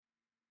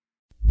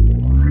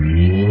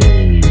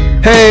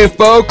Hey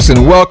folks,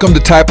 and welcome to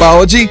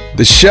Typology,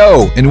 the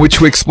show in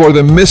which we explore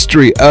the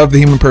mystery of the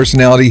human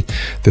personality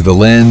through the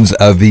lens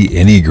of the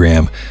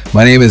Enneagram.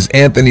 My name is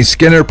Anthony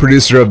Skinner,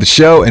 producer of the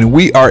show, and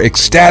we are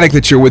ecstatic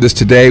that you're with us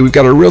today. We've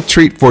got a real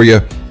treat for you.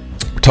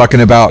 We're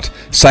talking about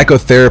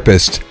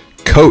psychotherapist,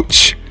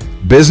 coach,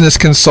 business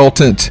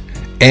consultant,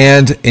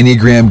 and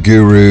Enneagram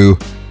guru,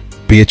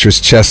 Beatrice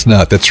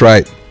Chestnut. That's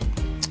right.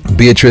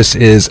 Beatrice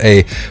is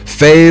a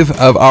fave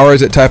of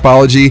ours at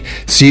Typology.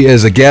 She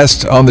is a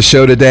guest on the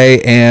show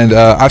today, and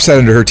I've sat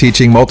under her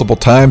teaching multiple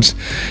times,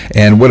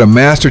 and what a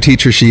master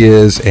teacher she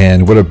is,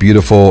 and what a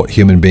beautiful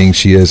human being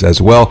she is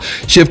as well.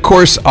 She, of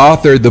course,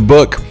 authored the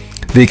book,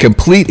 The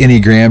Complete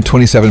Enneagram,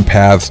 27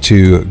 Paths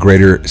to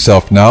Greater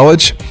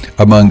Self-Knowledge,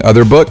 among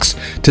other books.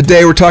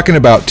 Today we're talking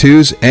about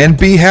twos, and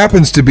B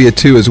happens to be a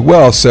two as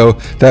well, so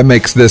that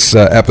makes this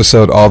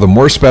episode all the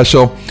more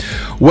special.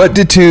 What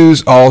do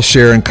twos all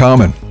share in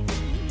common?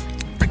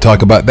 We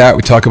talk about that.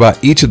 We talk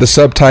about each of the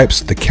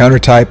subtypes, the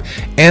countertype,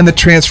 and the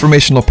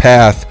transformational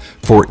path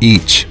for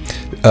each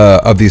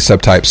of these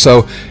subtypes.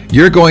 So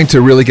you're going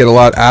to really get a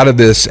lot out of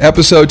this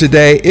episode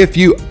today if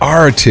you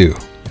are a two,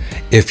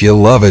 if you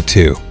love a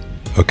two,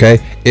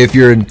 okay? If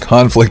you're in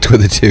conflict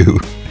with a two,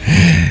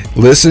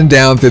 listen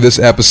down through this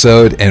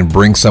episode and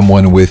bring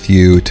someone with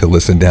you to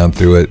listen down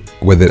through it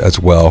with it as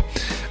well.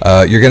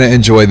 You're going to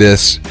enjoy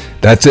this.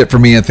 That's it for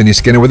me, Anthony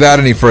Skinner. Without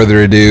any further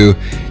ado,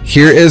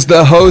 here is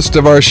the host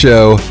of our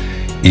show,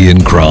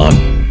 Ian Cron.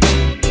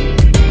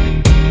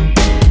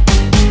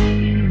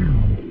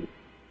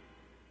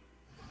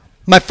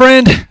 My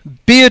friend,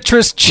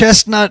 Beatrice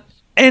Chestnut,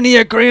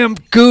 Enneagram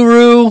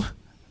guru.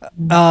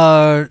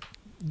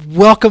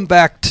 Welcome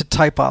back to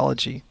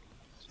Typology.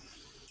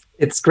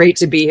 It's great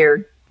to be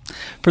here.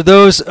 For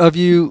those of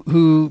you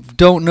who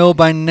don't know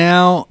by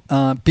now,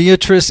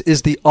 Beatrice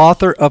is the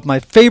author of my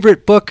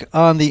favorite book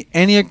on the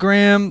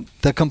Enneagram,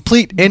 The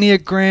Complete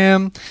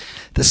Enneagram.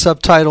 The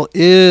subtitle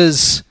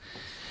is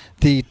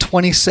The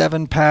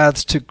 27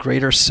 Paths to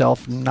Greater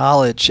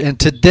Self-Knowledge. And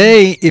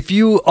today, if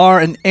you are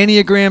an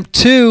Enneagram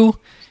 2,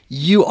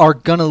 you are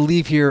going to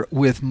leave here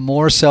with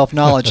more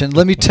self-knowledge. And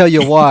let me tell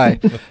you why.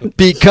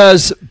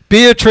 Because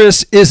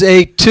Beatrice is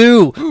a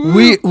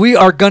 2. We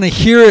are going to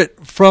hear it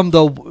from I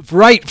don't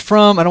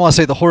want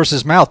to say the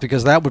horse's mouth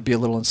because that would be a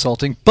little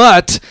insulting,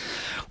 but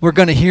we're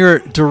going to hear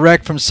it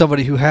direct from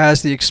somebody who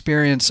has the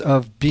experience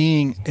of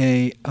being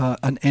an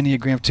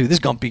Enneagram 2. This is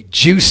going to be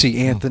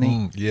juicy, Anthony.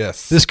 Mm-hmm.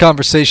 Yes. This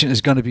conversation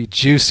is going to be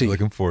juicy.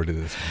 Looking forward to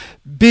this.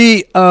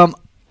 B,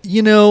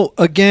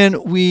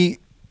 again,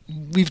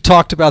 we've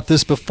talked about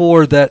this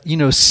before, that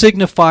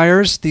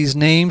signifiers, these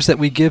names that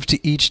we give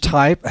to each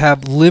type,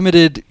 have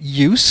limited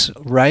use,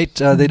 right?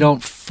 They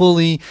don't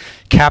fully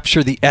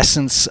capture the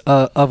essence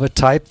of a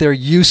type. They're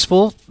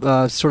useful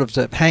sort of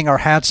to hang our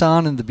hats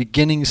on in the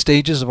beginning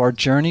stages of our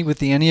journey with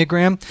the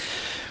Enneagram.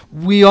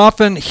 We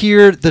often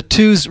hear the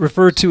twos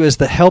referred to as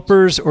the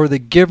helpers or the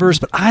givers,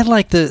 but I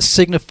like the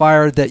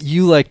signifier that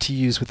you like to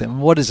use with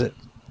them. What is it?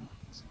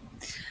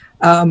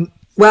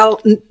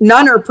 Well,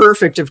 none are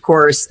perfect, of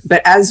course,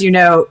 but as you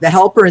know, the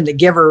helper and the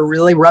giver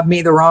really rub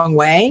me the wrong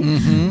way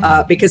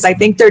because I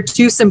think they're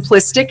too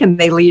simplistic and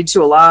they lead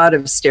to a lot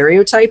of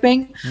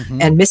stereotyping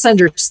and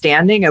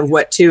misunderstanding of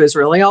what two is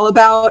really all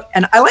about.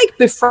 And I like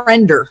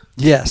Befriender.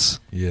 Yes.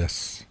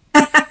 Yes.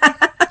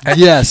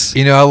 Yes.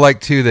 I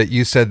like too that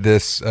you said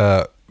this,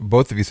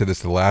 both of you said this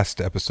the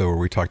last episode where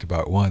we talked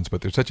about ones,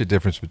 but there's such a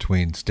difference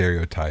between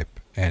stereotype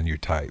and your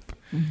type.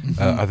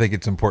 I think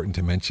it's important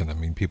to mention. I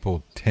mean,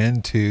 people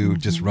tend to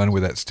just run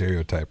with that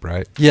stereotype,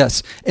 right?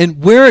 Yes.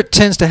 And where it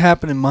tends to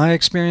happen in my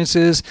experience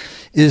is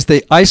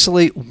they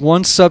isolate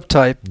one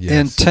subtype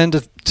and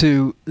tend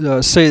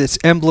to say it's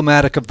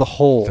emblematic of the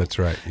whole. That's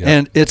right. Yeah.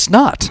 And it's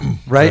not,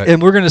 right?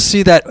 And we're going to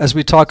see that as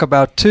we talk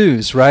about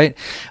twos, right?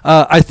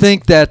 I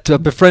think that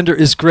Befriender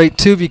is great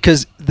too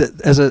because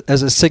as a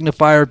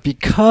signifier,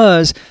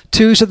 because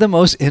twos are the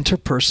most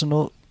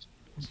interpersonal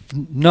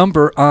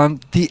number on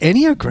the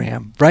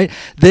Enneagram, right?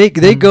 They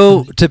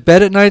go to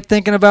bed at night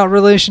thinking about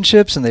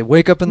relationships, and they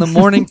wake up in the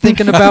morning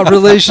thinking about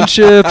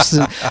relationships,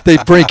 and they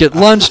break at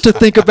lunch to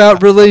think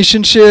about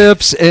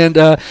relationships, and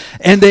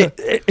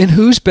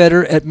who's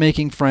better at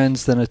making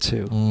friends than a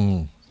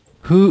two?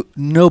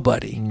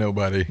 Nobody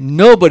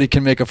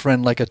can make a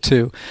friend like a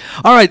two.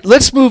 All right,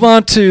 let's move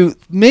on to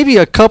maybe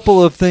a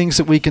couple of things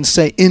that we can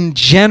say in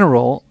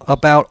general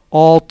about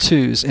all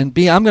twos. And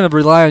B, I'm going to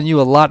rely on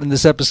you a lot in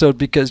this episode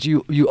because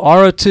you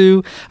are a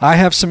two. I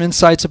have some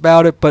insights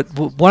about it, but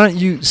why don't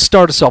you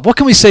start us off? What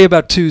can we say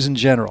about twos in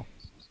general?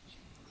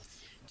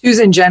 Twos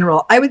in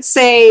general, I would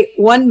say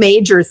one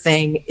major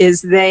thing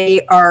is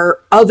they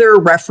are other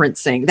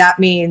referencing. That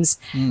means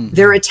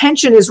their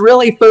attention is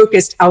really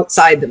focused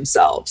outside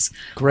themselves,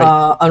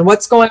 on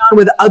what's going on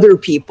with other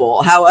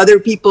people, how other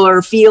people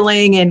are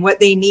feeling and what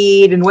they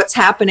need and what's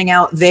happening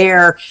out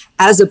there,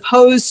 as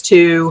opposed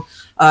to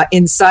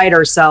inside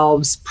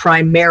ourselves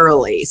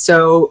primarily.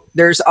 So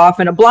there's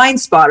often a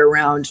blind spot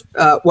around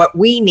what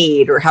we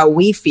need or how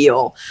we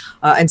feel.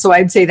 And so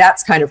I'd say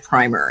that's kind of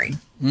primary.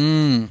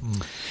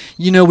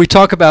 We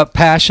talk about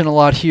passion a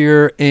lot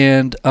here,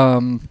 and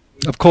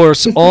of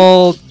course,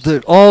 all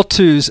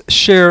twos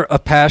share a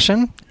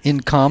passion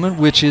in common,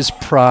 which is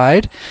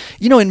pride.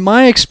 In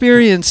my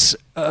experience,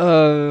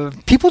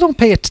 people don't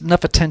pay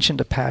enough attention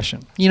to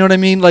passion. You know what I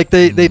mean? Like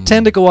they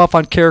tend to go off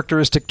on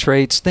characteristic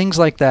traits, things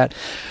like that.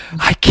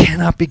 I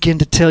cannot begin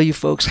to tell you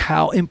folks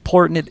how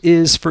important it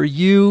is for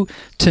you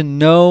to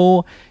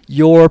know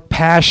your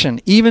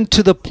passion, even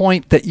to the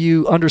point that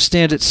you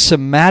understand it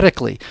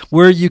somatically,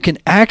 where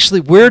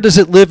does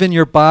it live in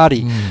your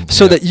body,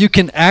 so that you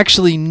can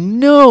actually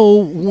know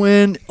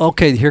when,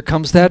 okay, here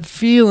comes that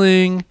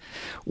feeling.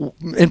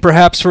 And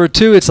perhaps for a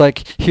two, it's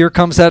like, here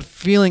comes that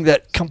feeling,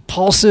 that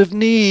compulsive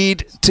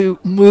need to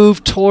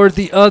move toward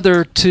the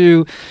other,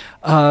 to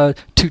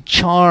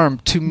charm,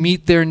 to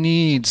meet their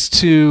needs,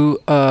 to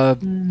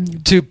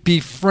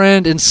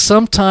befriend, and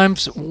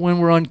sometimes when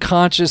we're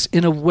unconscious,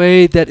 in a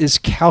way that is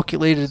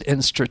calculated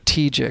and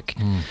strategic.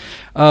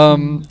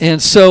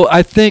 And so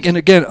I think, and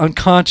again,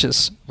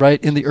 unconscious,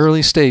 right, in the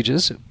early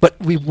stages, but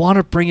we want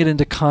to bring it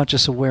into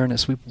conscious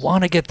awareness. We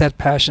want to get that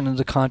passion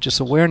into conscious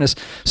awareness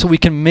so we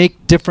can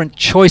make different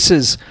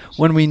choices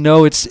when we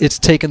know it's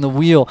taken the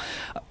wheel.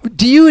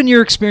 Do you, in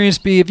your experience,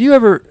 B, have you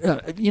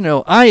ever,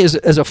 I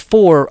as a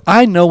 4,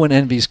 I know when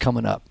envy's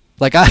coming up.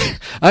 Like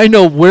I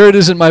know where it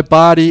is in my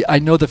body. I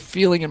know the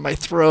feeling in my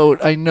throat.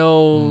 I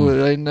know.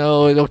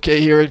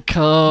 Okay, here it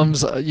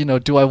comes.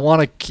 Do I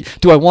want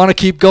to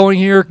keep going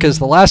here? Because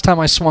the last time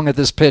I swung at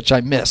this pitch,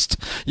 I missed.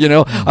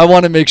 I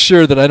want to make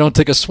sure that I don't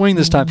take a swing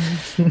this time.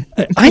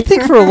 I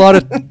think for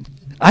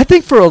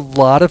a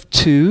lot of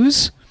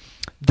twos,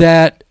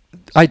 that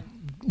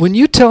when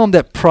you tell them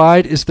that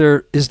pride is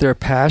their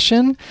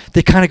passion,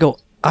 they kind of go,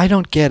 I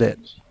don't get it.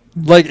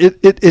 Like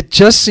it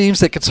just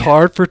seems like it's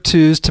hard for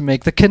twos to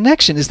make the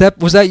connection. Was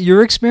that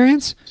your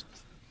experience?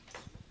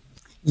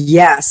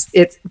 Yes,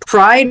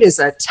 pride is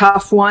a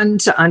tough one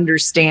to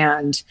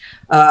understand,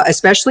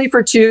 especially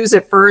for twos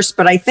at first.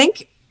 But I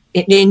think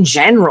in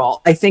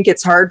general, I think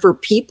it's hard for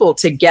people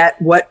to get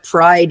what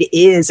pride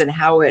is and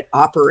how it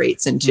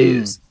operates in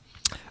twos.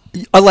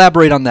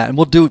 Elaborate on that, and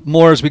we'll do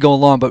more as we go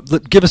along.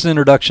 But give us an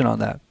introduction on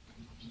that.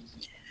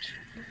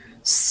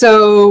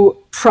 So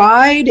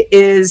pride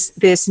is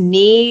this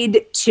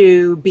need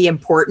to be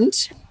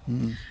important,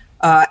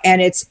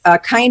 and it's a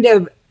kind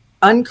of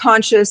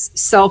unconscious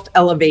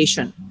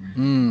self-elevation.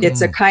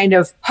 It's a kind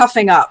of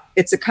puffing up.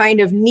 It's a kind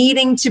of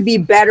needing to be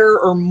better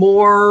or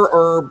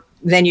more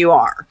than you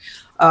are.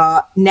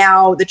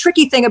 Now, the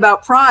tricky thing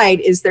about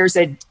pride is there's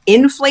an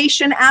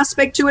inflation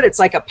aspect to it. It's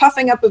like a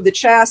puffing up of the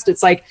chest.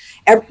 It's like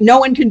no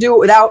one can do it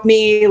without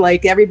me.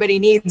 Like everybody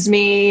needs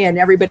me and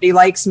everybody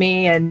likes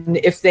me. And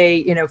if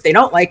they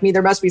don't like me,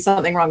 there must be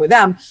something wrong with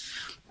them.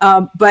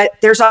 But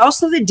there's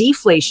also the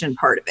deflation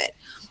part of it.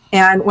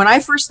 And when I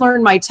first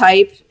learned my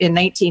type in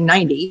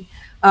 1990,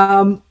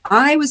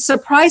 I was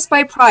surprised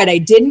by pride. I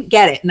didn't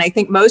get it. And I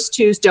think most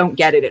twos don't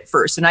get it at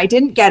first. And I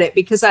didn't get it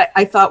because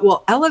I thought,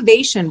 well,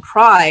 elevation,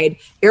 pride,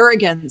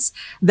 arrogance,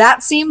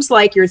 that seems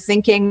like you're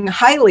thinking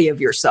highly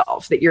of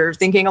yourself, that you're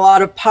thinking a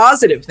lot of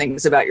positive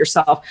things about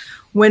yourself.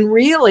 When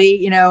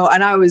really, and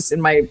I was in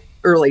my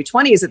early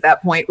 20s at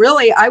that point,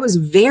 really, I was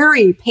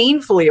very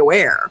painfully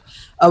aware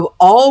of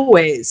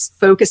always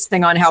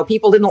focusing on how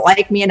people didn't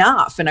like me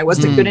enough and I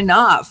wasn't good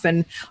enough,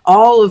 and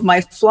all of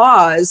my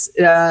flaws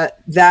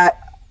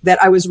that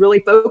I was really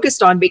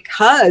focused on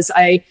because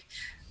I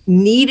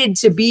needed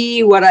to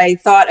be what I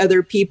thought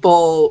other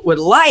people would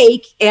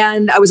like,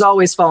 and I was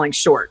always falling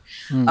short.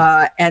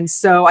 And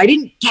so I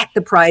didn't get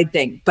the pride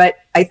thing, but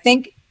I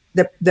think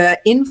the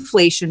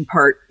inflation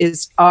part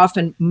is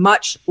often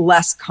much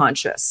less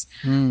conscious,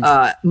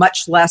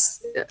 much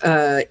less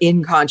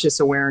in conscious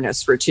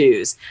awareness for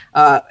twos.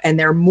 And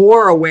they're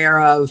more aware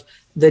of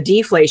the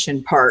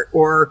deflation part,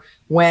 or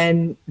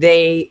when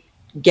they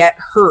get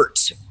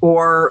hurt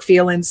or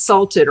feel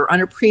insulted or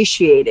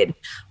unappreciated.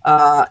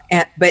 But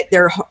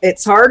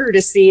it's harder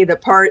to see the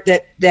part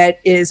that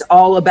is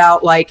all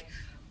about like,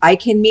 I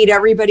can meet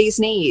everybody's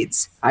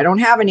needs. I don't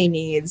have any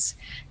needs.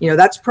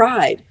 That's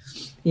pride.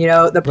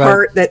 The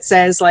part that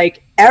says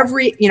like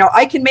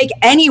I can make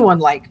anyone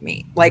like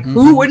me. Like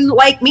who wouldn't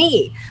like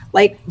me?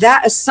 Like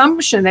that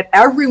assumption that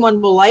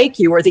everyone will like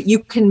you, or that you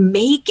can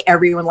make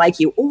everyone like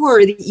you,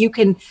 or that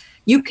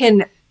you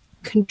can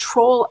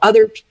control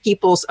other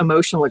people's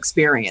emotional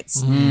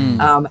experience.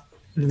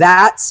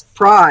 That's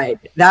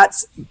pride.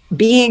 That's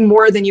being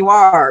more than you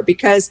are.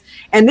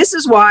 And this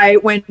is why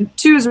when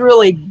twos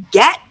really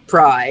get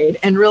pride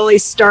and really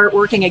start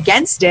working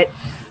against it,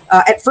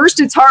 at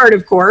first it's hard,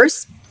 of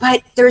course,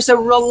 but there's a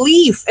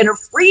relief and a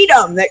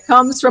freedom that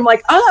comes from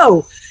like,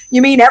 oh,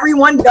 you mean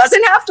everyone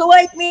doesn't have to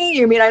like me?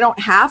 You mean I don't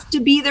have to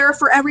be there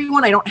for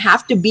everyone? I don't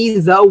have to be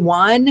the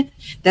one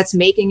that's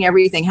making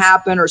everything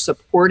happen or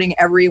supporting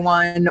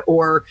everyone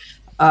or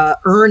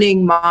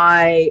earning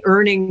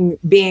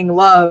being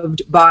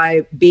loved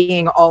by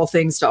being all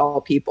things to all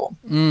people.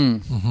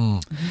 Mm-hmm.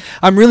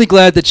 I'm really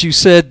glad that you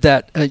said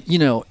that,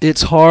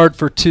 it's hard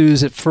for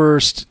twos at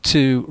first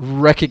to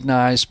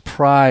recognize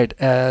pride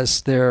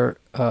as their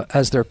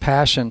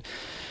passion.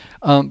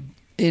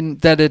 In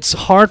that it's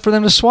hard for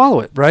them to swallow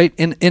it, right?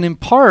 And in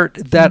part,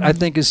 that I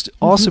think is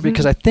also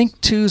because I think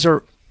twos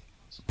are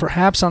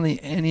perhaps on the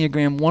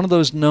Enneagram one of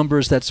those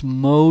numbers that's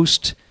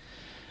most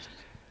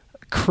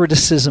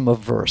criticism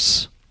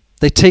averse.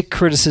 They take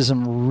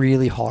criticism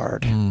really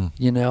hard, and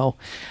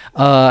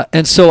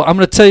so I'm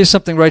going to tell you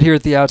something right here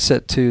at the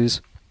outset,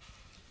 twos.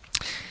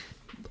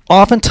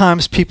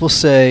 Oftentimes people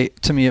say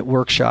to me at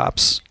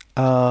workshops,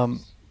 the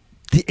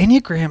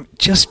Enneagram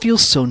just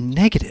feels so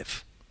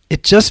negative.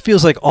 It just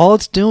feels like all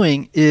it's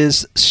doing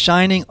is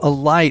shining a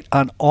light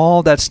on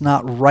all that's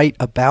not right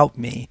about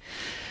me.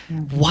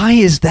 Why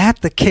is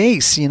that the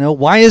case?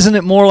 Why isn't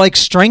it more like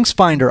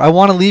StrengthsFinder? I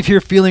want to leave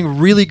here feeling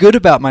really good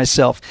about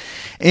myself.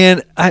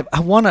 And I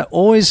want to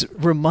always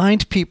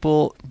remind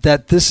people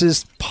that this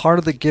is part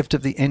of the gift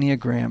of the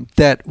Enneagram,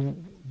 that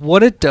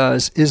what it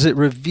does is it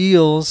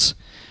reveals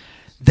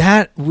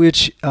that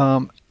which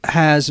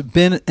has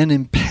been an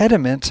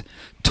impediment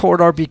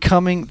toward our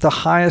becoming the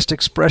highest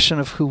expression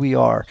of who we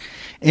are.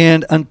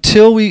 And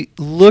until we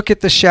look at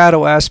the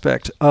shadow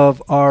aspect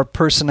of our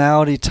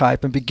personality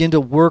type and begin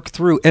to work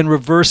through and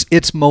reverse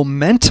its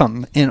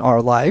momentum in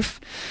our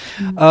life,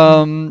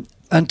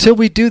 until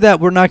we do that,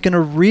 we're not going to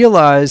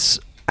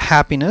realize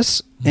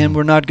happiness, and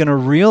we're not going to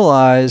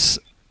realize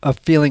a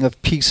feeling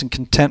of peace and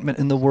contentment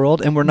in the world,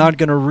 and we're not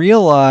going to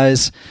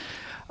realize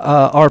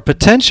our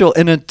potential.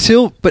 And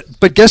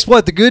but guess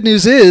what? The good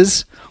news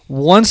is,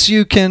 once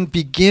you can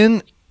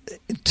begin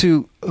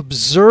to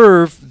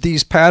observe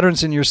these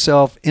patterns in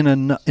yourself in a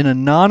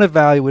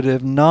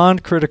non-evaluative,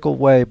 non-critical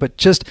way, but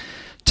just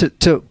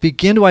to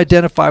begin to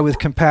identify with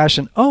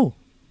compassion, oh,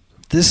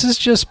 this is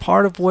just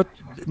part of what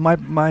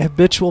my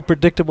habitual,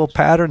 predictable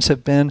patterns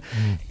have been,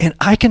 and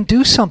I can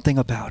do something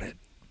about it.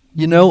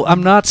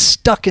 I'm not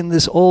stuck in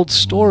this old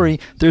story.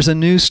 There's a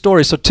new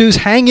story. So twos,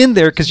 hang in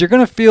there, because you're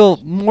going to feel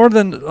more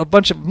than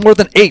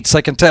eights,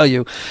 I can tell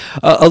you,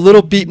 a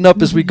little beaten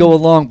up as we go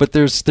along, but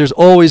there's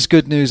always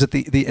good news at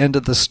the end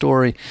of the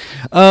story.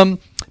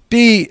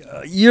 B,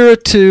 you're a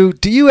two.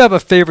 Do you have a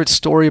favorite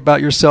story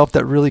about yourself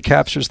that really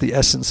captures the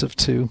essence of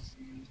two?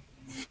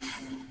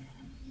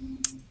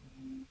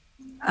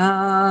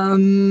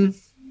 I'm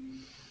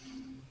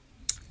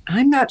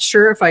not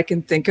sure if I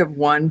can think of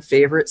one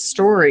favorite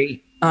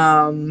story.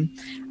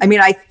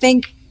 I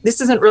think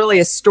this isn't really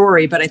a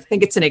story, but I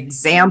think it's an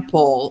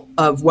example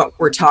of what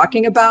we're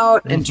talking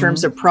about in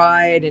terms of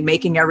pride and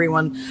making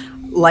everyone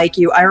like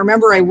you. I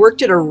remember I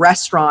worked at a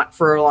restaurant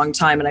for a long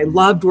time, and I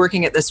loved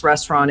working at this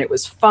restaurant. It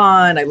was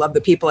fun. I loved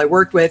the people I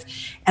worked with.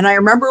 And I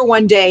remember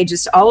one day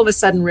just all of a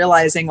sudden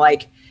realizing,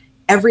 like,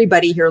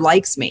 everybody here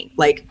likes me.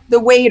 Like, the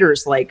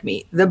waiters like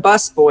me, the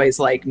busboys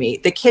like me,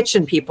 the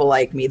kitchen people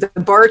like me, the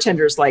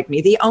bartenders like me,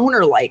 the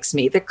owner likes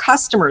me, the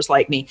customers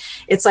like me.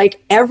 It's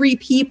like every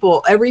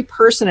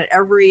person at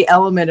every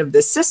element of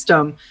the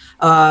system,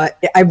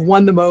 I've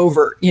won them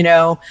over.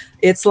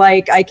 It's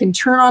like I can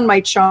turn on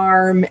my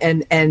charm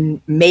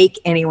and make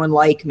anyone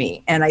like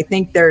me. And I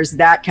think there's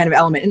that kind of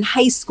element. In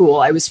high school,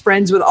 I was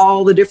friends with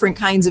all the different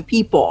kinds of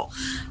people.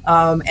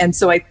 And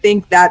so I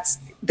think that's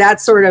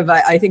sort of,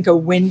 I think, a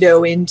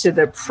window into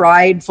the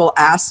prideful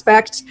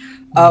aspect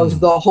of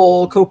the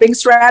whole coping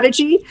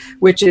strategy,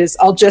 which is,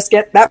 I'll just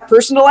get that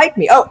person to like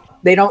me. Oh,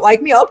 they don't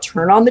like me. I'll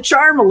turn on the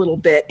charm a little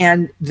bit,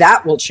 and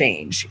that will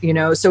change,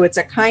 So it's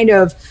a kind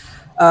of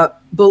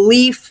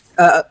belief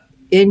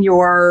in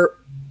your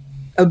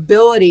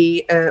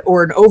ability,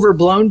 or an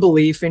overblown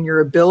belief in your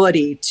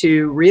ability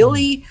to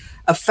really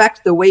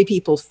affect the way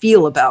people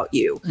feel about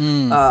you.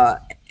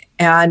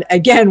 And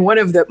again, one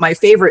of my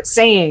favorite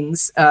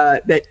sayings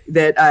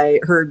that I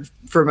heard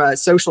from a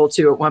social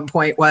two at one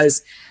point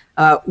was,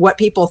 what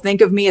people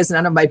think of me is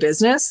none of my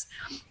business.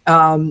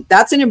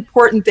 That's an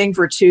important thing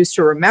for twos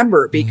to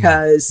remember,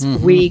 because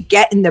we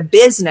get in the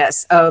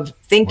business of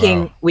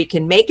thinking we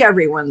can make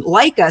everyone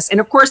like us. And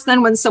of course,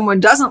 then when someone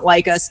doesn't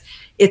like us,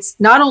 it's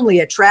not only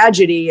a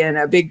tragedy and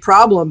a big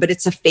problem, but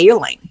it's a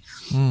failing,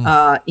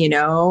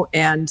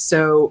 and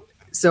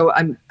so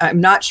I'm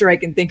not sure I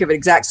can think of an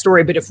exact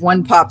story, but if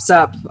one pops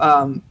up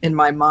in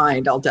my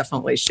mind, I'll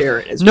definitely share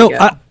it as we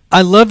go.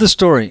 I love the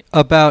story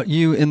about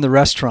you in the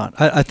restaurant.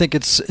 I think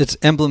it's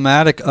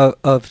emblematic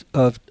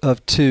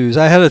of twos.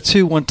 I had a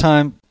two one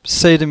time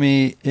say to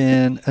me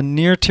in a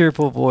near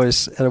tearful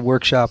voice at a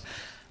workshop,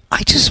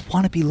 "I just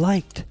want to be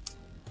liked."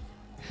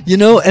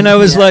 And I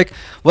was like,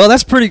 well,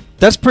 that's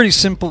pretty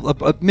simple.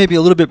 Maybe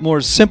a little bit more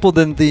simple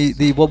than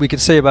the what we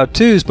could say about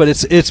twos, but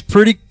it's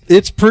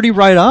pretty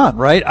right on,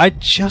 right? I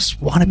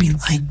just want to be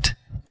liked.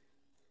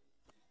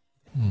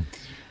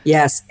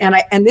 Yes,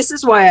 and this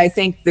is why I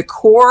think the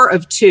core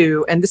of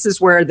two, and this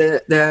is where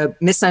the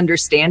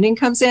misunderstanding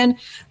comes in.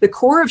 The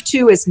core of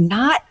two is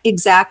not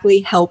exactly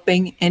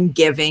helping and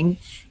giving.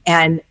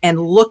 and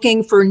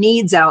looking for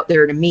needs out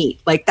there to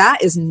meet. Like,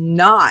 that is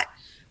not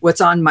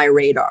what's on my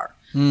radar.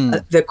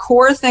 The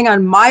core thing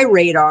on my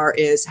radar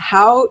is,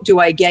 how do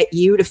I get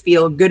you to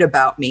feel good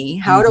about me?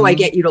 How do I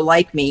get you to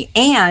like me?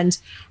 And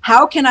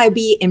how can I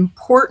be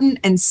important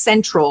and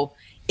central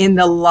in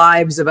the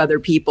lives of other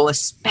people,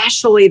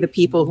 especially the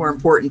people who are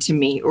important to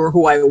me or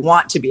who I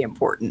want to be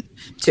important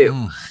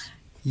to?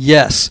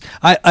 Yes.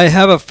 I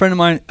have a friend of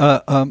mine,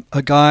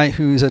 a guy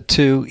who's a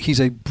 2.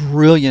 He's a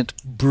brilliant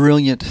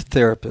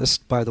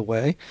therapist, by the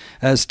way,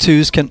 as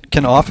 2s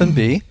can often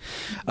be.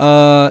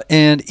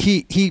 And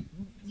he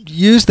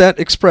used that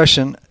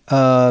expression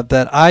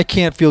that I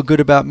can't feel good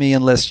about me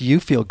unless you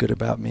feel good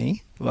about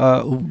me,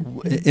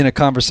 in a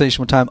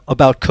conversation one time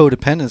about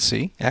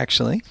codependency,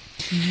 actually.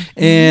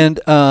 And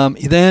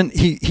then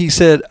he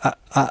said,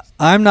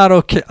 I'm not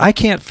okay. I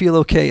can't feel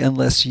okay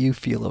unless you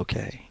feel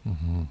okay.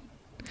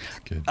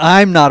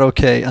 I'm not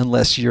okay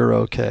unless you're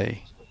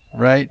okay,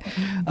 right?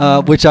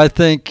 Which I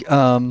think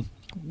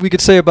we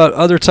could say about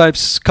other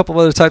types, a couple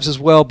of other types as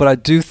well, but I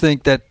do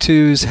think that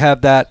 2s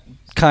have that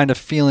kind of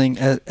feeling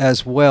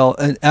as well.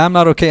 And I'm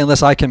not okay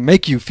unless I can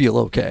make you feel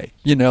okay,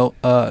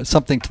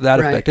 something to that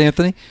effect.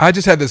 Anthony? I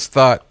just had this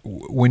thought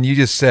when you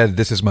just said,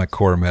 this is my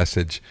core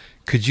message.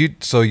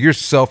 So you're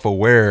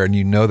self-aware and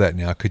you know that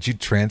now. Could you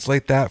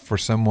translate that for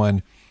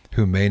someone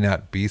who may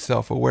not be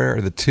self-aware?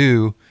 Or the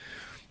 2,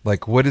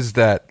 like, what is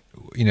that,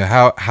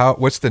 how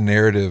what's the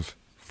narrative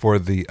for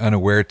the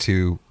unaware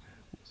to,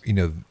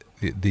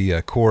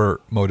 the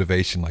core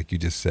motivation, like you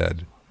just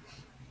said?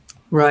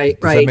 Right.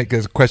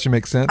 Does the question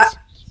make sense?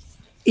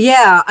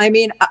 Yeah. I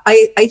mean,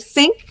 I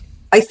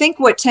think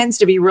what tends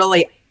to be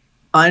really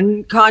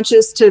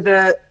unconscious to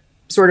the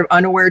sort of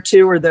unaware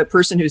 2, or the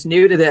person who's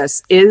new to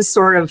this, is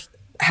sort of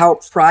how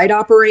pride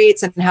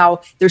operates and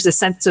how there's a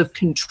sense of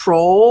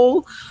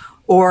control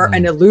or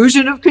an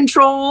illusion of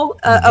control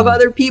of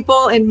other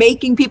people and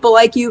making people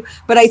like you.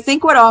 But I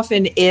think what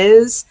often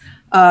is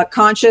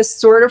conscious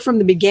sort of from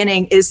the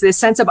beginning is this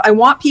sense of, I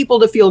want people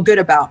to feel good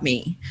about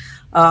me.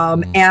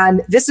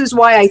 And this is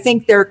why I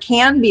think there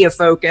can be a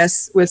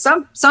focus with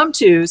some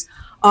 2s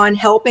on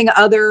helping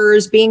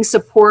others, being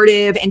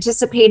supportive,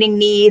 anticipating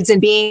needs, and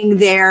being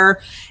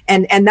there.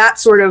 And that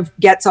sort of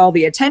gets all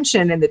the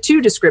attention in the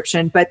 2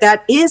 description. But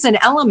that is an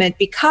element,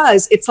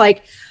 because it's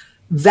like,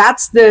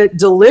 that's the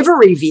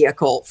delivery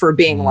vehicle for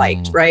being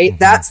liked, right?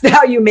 That's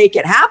how you make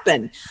it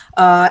happen.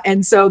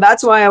 And so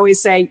that's why I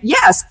always say,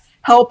 yes,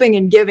 helping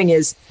and giving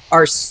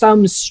are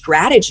some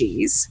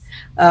strategies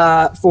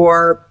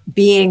for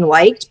being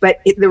liked,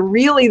 but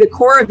the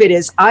core of it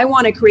is, I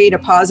want to create a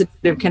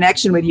positive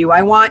connection with you.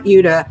 I want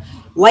you to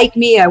like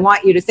me. I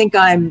want you to think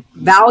I'm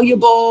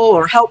valuable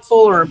or helpful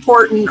or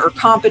important or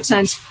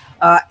competent,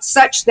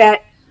 such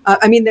that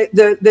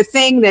the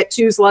thing that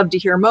 2s love to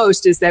hear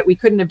most is that we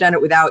couldn't have done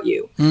it without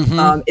you.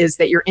 Is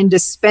that you're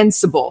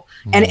indispensable,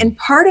 and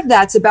part of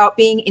that's about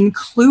being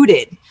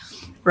included.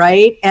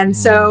 Right. And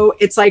so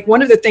it's like,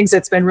 one of the things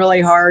that's been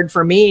really hard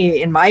for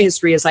me in my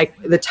history is like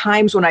the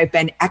times when I've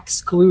been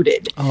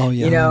excluded,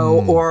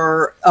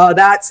 or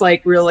that's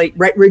like really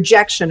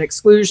rejection,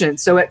 exclusion.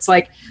 So it's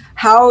like,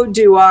 how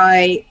do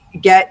I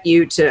get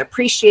you to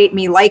appreciate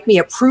me, like me,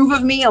 approve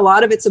of me? A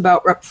lot of it's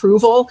about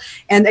approval.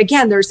 And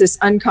again, there's this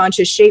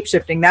unconscious shape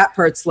shifting. That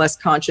part's less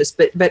conscious,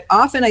 but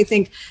often I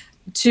think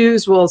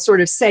 2s will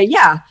sort of say,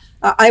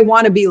 I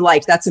want to be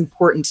liked. That's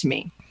important to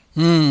me.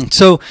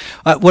 So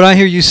what I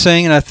hear you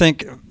saying, and I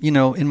think,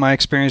 in my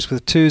experience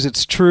with 2s,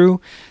 it's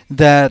true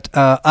that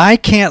I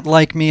can't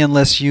like me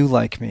unless you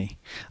like me.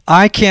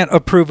 I can't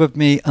approve of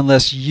me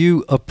unless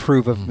you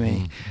approve of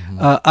me.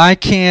 I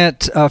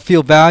can't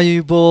feel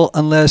valuable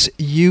unless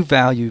you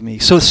value me.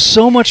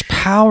 So much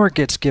power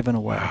gets given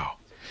away. Wow.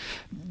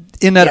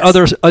 In that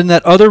other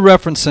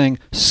referencing,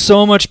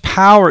 so much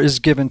power is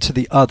given to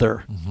the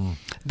other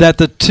that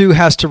the 2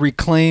 has to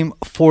reclaim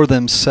for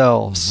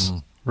themselves.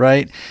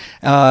 Right?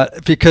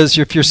 Because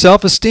if your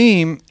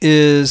self-esteem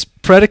is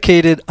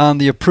predicated on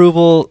the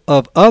approval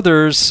of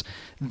others,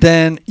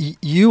 then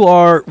you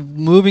are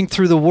moving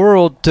through the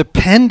world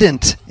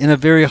dependent in a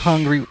very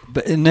hungry,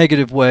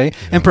 negative way,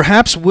 and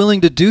perhaps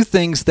willing to do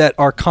things that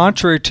are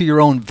contrary to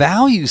your own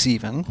values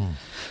even,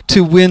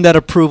 to win that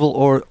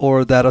approval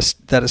or that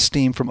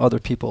esteem from other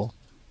people.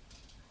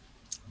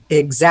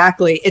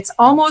 Exactly. It's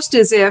almost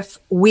as if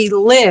we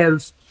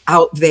live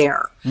out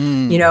there.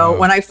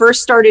 When I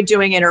first started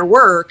doing inner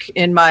work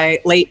in my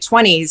late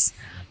 20s,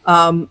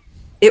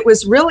 it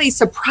was really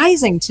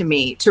surprising to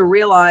me to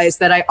realize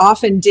that I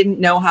often didn't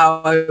know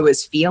how I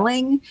was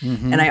feeling,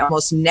 and I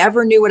almost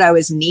never knew what I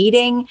was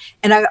needing.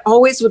 And I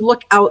always would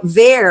look out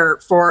there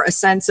for a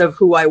sense of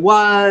who I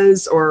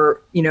was,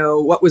 or,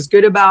 what was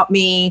good about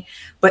me.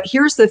 But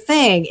here's the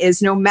thing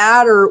is, no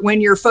matter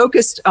when you're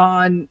focused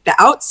on the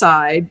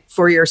outside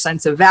for your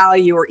sense of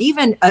value, or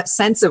even a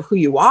sense of who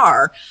you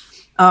are,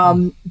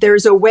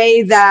 there's a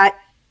way that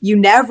you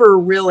never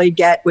really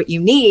get what you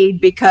need,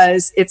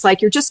 because it's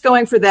like you're just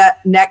going for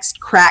that next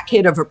crack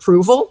hit of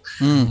approval,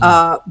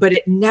 but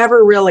it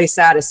never really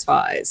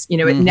satisfies. You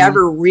know, it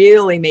never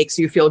really makes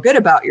you feel good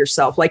about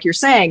yourself. Like you're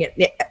saying,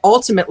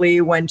 ultimately,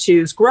 when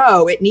twos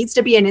grow, it needs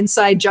to be an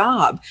inside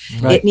job.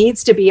 Right. It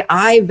needs to be,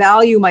 I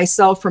value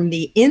myself from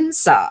the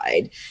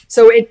inside.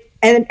 So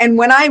and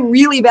when I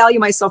really value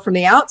myself from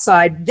the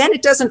outside, then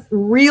it doesn't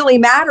really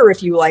matter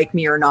if you like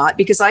me or not,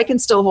 because I can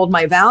still hold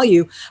my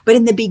value. But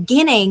in the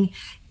beginning,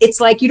 it's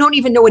like you don't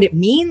even know what it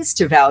means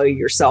to value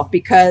yourself,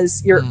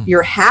 because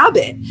your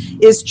habit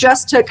is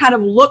just to kind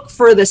of look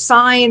for the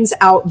signs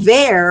out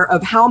there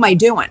of how am I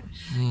doing?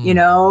 You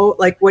know,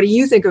 like, what do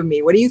you think of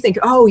me? What do you think?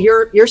 Oh,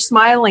 you're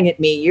smiling at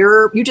me.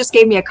 You just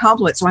gave me a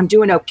compliment, so I'm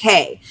doing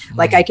okay.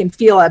 Like I can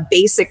feel a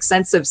basic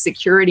sense of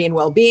security and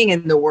well-being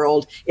in the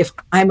world if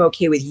I'm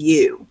okay with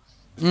you.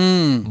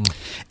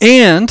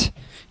 And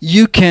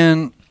you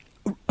can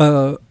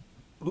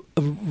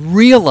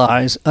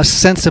realize a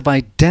sense of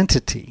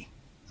identity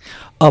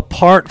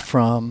apart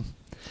from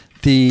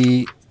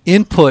the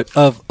input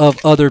of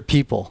other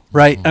people,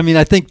 right? I mean,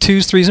 I think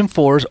 2s, 3s, and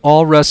 4s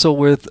all wrestle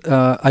with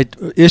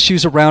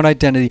issues around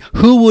identity.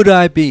 Who would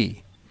I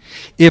be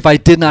if I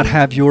did not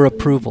have your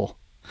approval?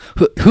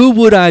 Who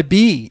would I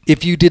be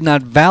if you did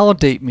not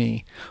validate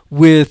me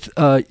with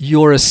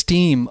your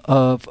esteem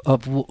of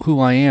who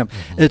I am,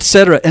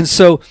 etc.? And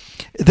so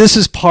this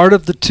is part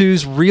of the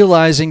 2s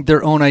realizing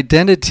their own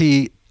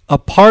identity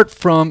apart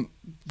from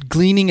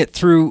gleaning it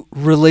through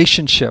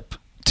relationship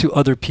to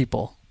other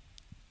people.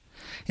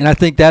 And I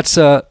think that's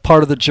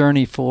part of the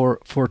journey for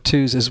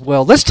 2s as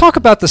well. Let's talk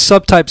about the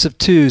subtypes of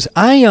 2s.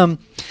 I am,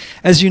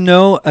 as you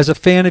know, as a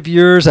fan of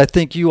yours, I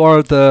think you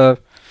are the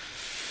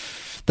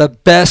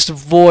best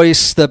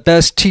voice, the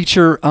best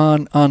teacher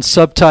on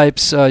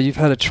subtypes. You've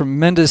had a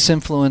tremendous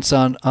influence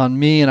on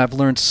me, and I've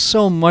learned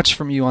so much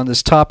from you on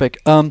this topic.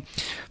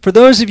 For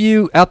those of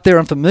you out there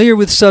unfamiliar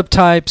with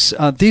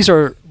subtypes, these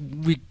are,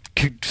 we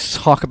could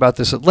talk about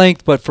this at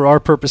length, but for our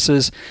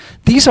purposes,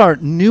 these are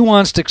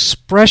nuanced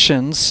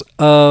expressions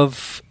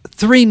of,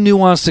 3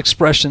 nuanced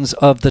expressions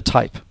of the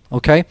type,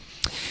 okay?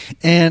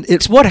 And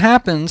it's what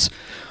happens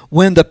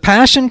when the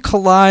passion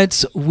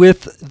collides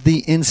with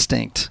the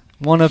instinct,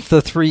 one of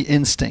the 3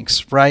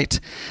 instincts, right?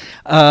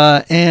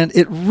 And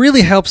it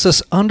really helps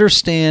us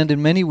understand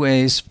in many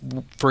ways,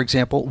 for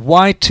example,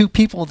 why 2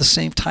 people of the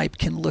same type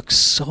can look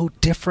so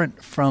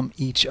different from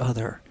each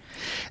other.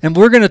 And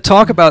we're going to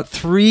talk about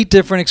 3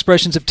 different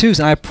expressions of 2s,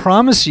 and I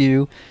promise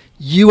you,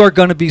 you are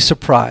going to be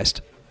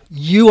surprised.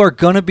 You are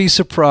going to be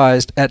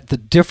surprised at the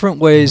different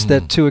ways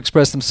that 2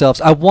 express themselves.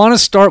 I want to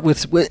start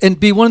with, and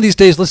be one of these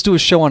days, let's do a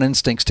show on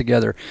instincts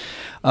together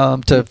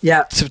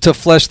to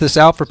flesh this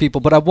out for people.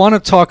 But I want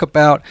to talk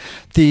about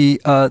the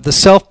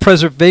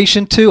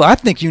self-preservation 2. I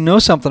think you know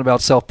something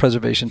about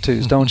self-preservation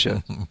 2s, don't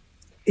you?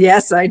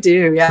 Yes, I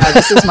do. Yeah,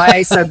 this is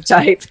my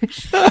subtype.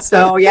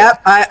 So,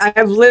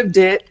 I've lived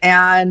it.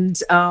 And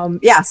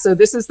so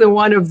this is the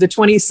one of the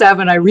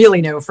 27 I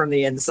really know from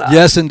the inside.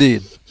 Yes,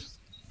 indeed.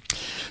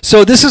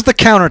 So this is the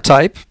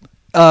countertype.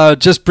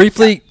 Just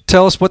briefly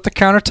tell us what the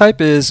countertype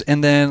is,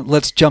 and then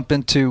let's jump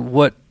into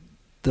what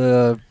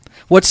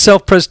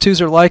self-pres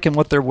 2s are like and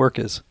what their work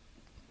is.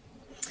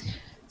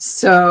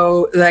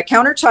 So the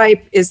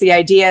countertype is the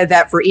idea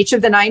that for each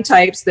of the 9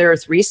 types, there are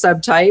 3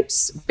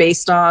 subtypes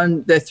based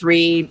on the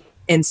 3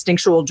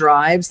 instinctual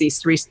drives, these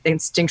 3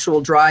 instinctual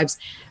drives.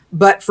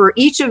 But for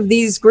each of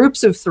these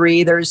groups of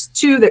 3, there's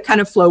 2 that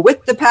kind of flow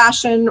with the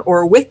passion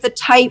or with the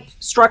type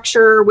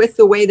structure, with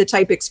the way the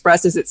type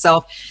expresses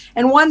itself,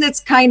 and 1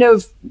 that's kind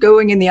of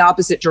going in the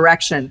opposite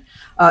direction.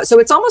 So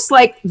it's almost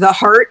like the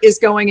heart is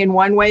going in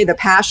one way, the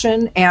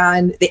passion,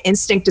 and the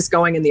instinct is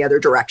going in the other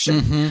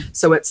direction.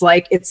 So it's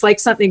like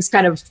something's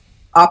kind of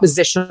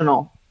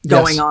oppositional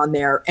going on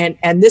there.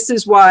 And this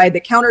is why the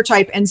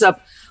countertype ends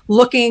up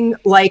looking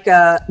like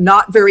a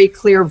not very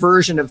clear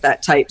version of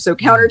that type. So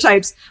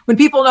countertypes, when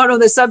people don't know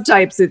the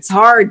subtypes, it's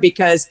hard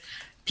because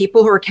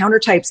people who are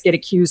countertypes get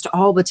accused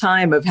all the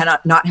time of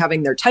not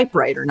having their type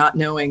right or not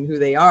knowing who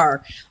they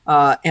are.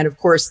 And of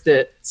course,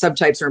 the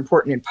subtypes are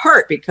important in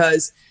part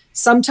because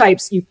some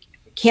types you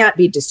can't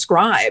be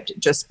described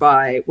just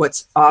by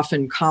what's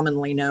often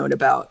commonly known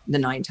about the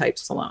 9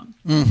 types alone.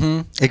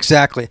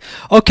 Exactly.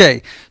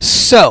 Okay,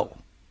 so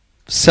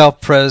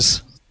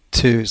self-pres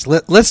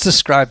 2s. Let's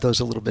describe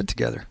those a little bit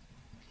together.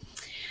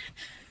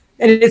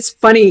 And it's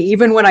funny,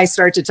 even when I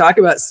start to talk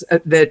about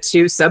the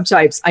 2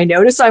 subtypes, I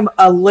notice I'm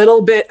a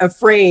little bit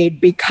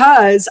afraid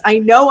because I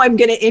know I'm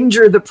going to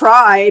injure the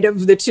pride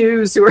of the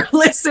 2s who are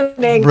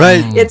listening.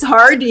 Right. It's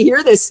hard to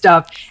hear this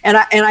stuff. And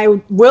I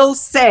will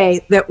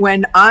say that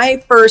when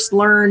I first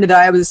learned that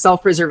I was a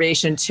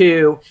self-preservation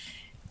 2,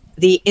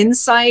 the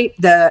insight,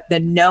 the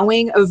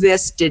knowing of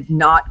this did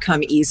not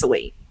come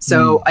easily.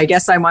 So I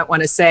guess I might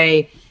want to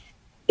say,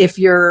 if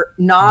you're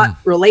not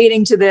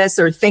relating to this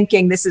or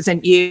thinking this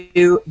isn't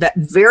you, that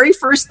very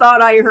first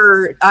thought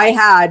I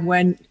had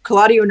when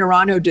Claudio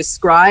Naranjo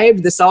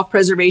described the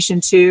self-preservation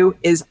 2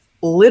 is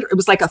it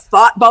was like a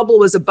thought bubble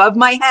was above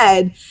my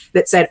head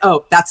that said,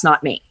 oh, that's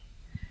not me.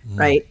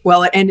 Right.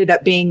 Well, it ended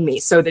up being me.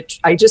 So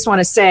I just want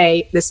to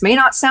say this may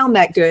not sound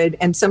that good.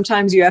 And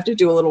sometimes you have to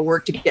do a little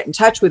work to get in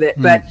touch with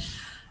it. But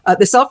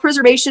the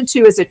self-preservation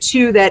 2 is a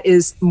 2 that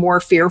is more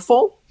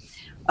fearful,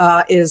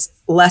 is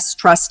less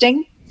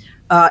trusting.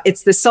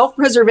 It's the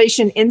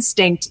self-preservation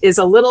instinct is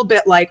a little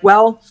bit like,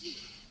 well,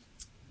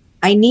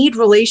 I need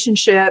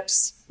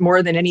relationships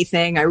more than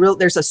anything.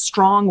 There's a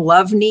strong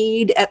love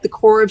need at the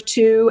core of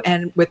 2.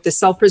 And with the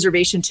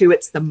self-preservation 2,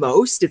 it's the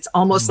most. It's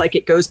almost like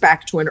it goes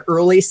back to an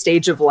early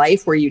stage of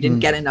life where you didn't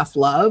get enough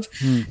love.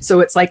 So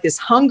it's like this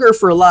hunger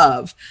for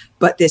love,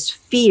 but this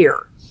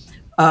fear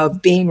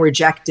of being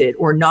rejected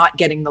or not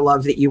getting the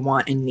love that you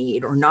want and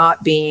need, or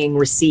not being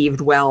received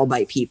well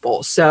by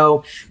people.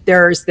 So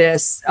there's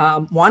this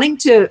wanting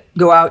to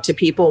go out to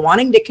people,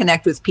 wanting to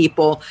connect with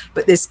people,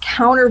 but this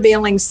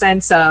countervailing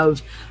sense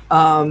of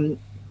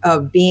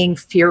being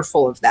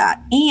fearful of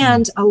that,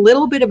 and a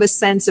little bit of a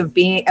sense of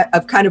being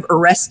of kind of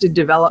arrested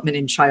development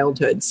in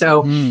childhood.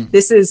 So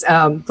this is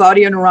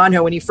Claudio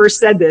Naranjo, when he first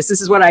said this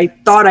is what I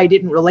thought I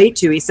didn't relate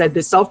to. He said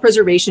the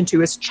self-preservation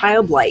 2 is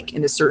childlike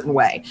in a certain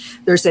way.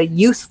 There's a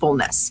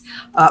youthfulness,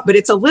 but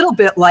it's a little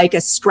bit like a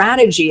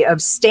strategy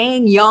of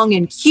staying young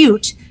and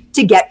cute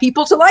to get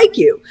people to like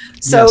you.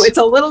 So it's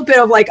a little bit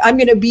of like, I'm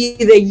going to be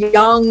the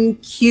young,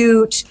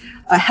 cute,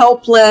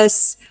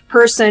 helpless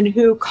person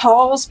who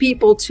calls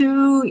people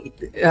to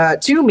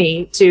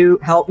me to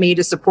help me,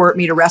 to support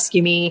me, to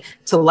rescue me,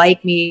 to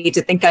like me,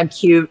 to think I'm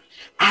cute,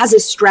 as a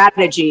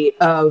strategy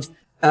of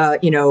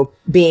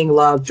being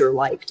loved or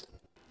liked.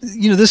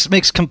 This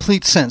makes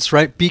complete sense,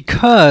 right?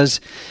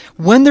 Because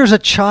when there's a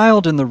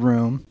child in the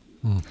room,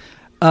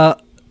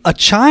 a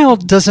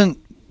child doesn't,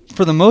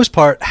 for the most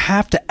part,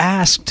 have to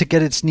ask to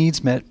get its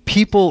needs met.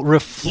 People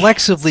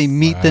reflexively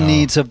meet the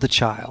needs of the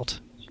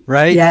child.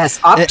 Right? Yes.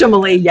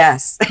 Optimally,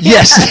 yes.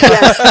 Yes.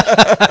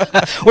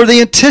 Or they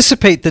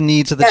anticipate the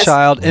needs of the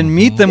child and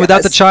meet them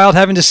without the child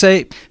having to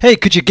say, hey,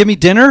 could you give me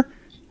dinner?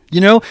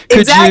 Could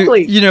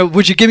exactly.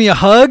 Would you give me a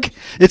hug?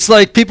 It's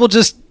like people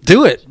just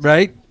do it,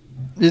 right?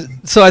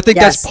 So I think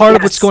that's part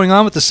of what's going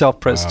on with the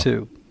self-pres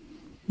too.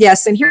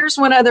 Yes. And here's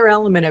one other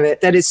element of it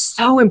that is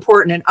so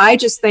important. And I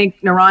just think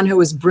Naranjo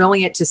was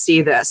brilliant to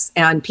see this,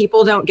 and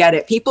people don't get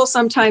it. People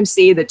sometimes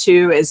see the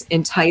 2 as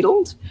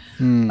entitled,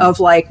 of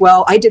like,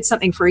 well, I did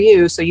something for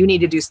you, so you need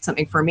to do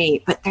something for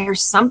me. But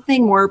there's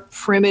something more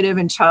primitive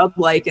and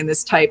childlike in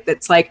this type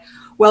that's like,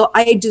 well,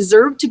 I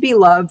deserve to be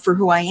loved for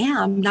who I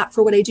am, not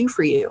for what I do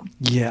for you.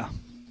 Yeah.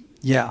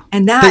 Yeah.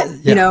 And that,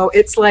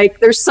 it's like,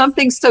 there's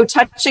something so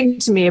touching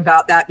to me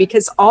about that,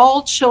 because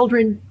all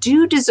children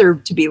do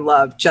deserve to be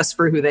loved just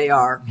for who they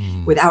are,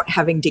 without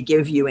having to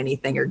give you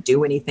anything or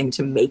do anything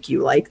to make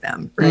you like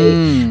them.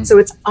 Right. So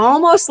it's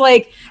almost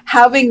like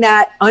having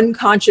that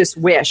unconscious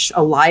wish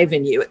alive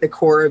in you at the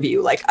core of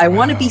you. Like, I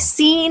want to be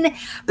seen,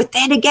 but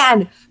then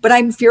again, but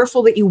I'm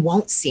fearful that you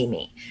won't see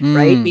me.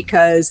 Right.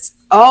 Because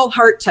all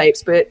heart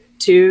types, but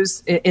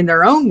 2s in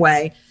their own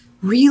way,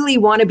 really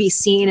want to be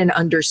seen and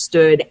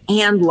understood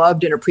and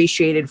loved and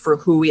appreciated for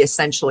who we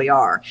essentially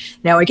are.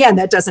 Now, again,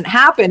 that doesn't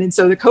happen. And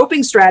so the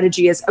coping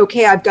strategy is,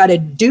 okay, I've got to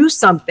do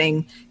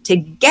something to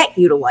get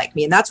you to like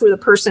me. And that's where the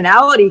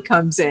personality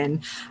comes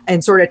in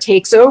and sort of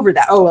takes over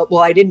that. Oh,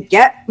 well, I didn't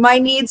get my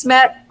needs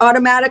met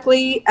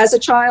automatically as a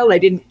child. I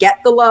didn't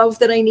get the love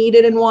that I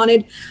needed and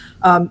wanted.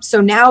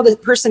 So now the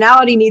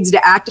personality needs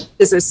to act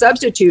as a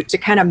substitute to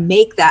kind of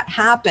make that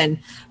happen.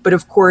 But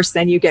of course,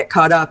 then you get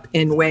caught up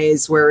in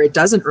ways where it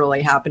doesn't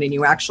really happen, and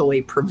you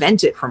actually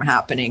prevent it from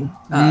happening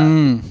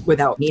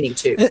without meaning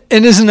to.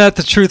 And isn't that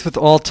the truth with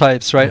all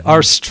types, right?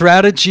 Our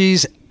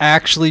strategies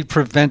actually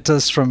prevent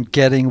us from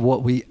getting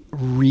what we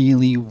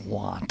really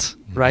want,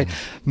 right?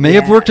 May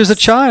have worked as a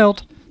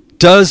child,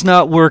 does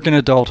not work in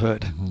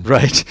adulthood,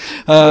 right?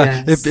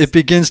 It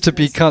begins to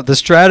become, the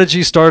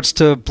strategy starts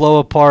to blow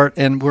apart,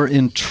 and we're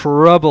in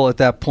trouble at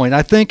that point.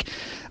 I think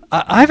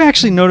I've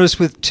actually noticed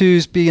with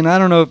 2s being, I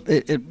don't know,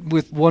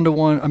 with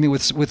one-to-one, I mean,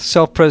 with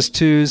self-pres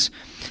 2s,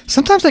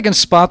 sometimes I can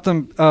spot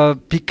them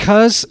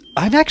because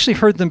I've actually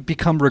heard them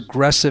become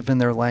regressive in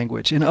their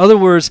language. In other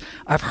words,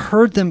 I've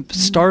heard them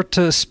start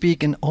to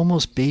speak in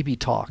almost baby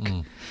talk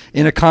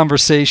in a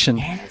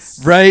conversation,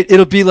 right?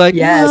 It'll be like,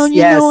 well,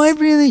 you know, I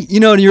really,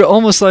 and you're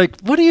almost like,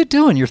 what are you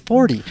doing? You're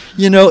 40.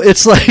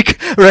 It's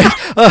like, right?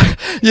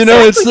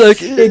 It's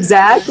like,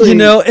 exactly.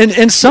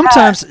 And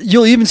sometimes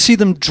you'll even see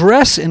them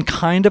dress in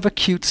kind of a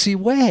cutesy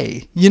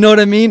way. You know what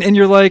I mean? And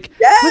you're like,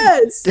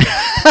 yes.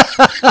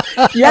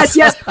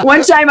 Yes.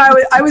 One time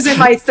I was in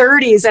my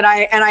 30s and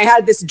I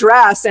had this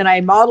dress and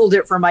I modeled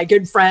it for my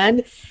good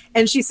friend.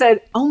 And she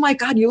said, "Oh my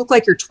God, you look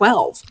like you're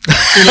 12."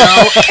 And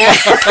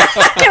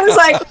it was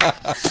like,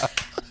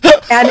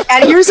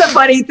 and here's a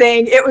funny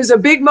thing. It was a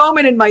big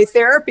moment in my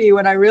therapy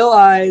when I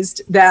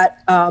realized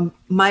that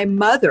my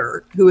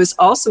mother, who is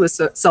also a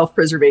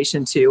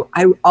self-preservation 2,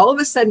 I all of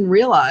a sudden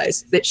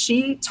realized that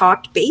she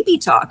talked baby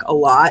talk a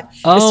lot,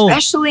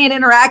 especially in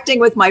interacting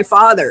with my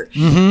father.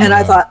 And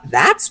I thought,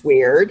 that's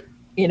weird.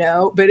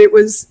 but it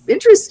was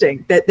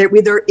interesting that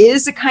there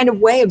is a kind of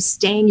way of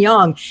staying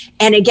young.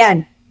 And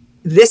again,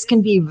 this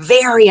can be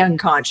very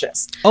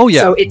unconscious. Oh, yeah.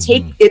 So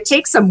it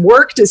takes some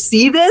work to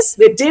see this.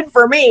 It did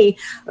for me,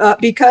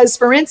 because,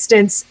 for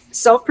instance,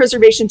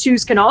 self-preservation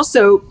twos can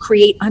also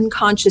create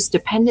unconscious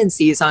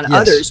dependencies on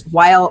others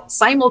while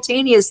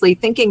simultaneously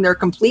thinking they're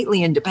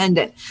completely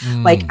independent.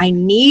 Like, I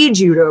need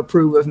you to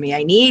approve of me.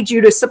 I need you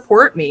to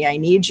support me. I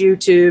need you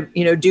to,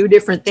 do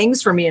different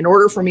things for me in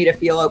order for me to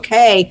feel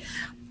okay,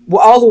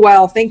 all the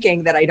while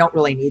thinking that I don't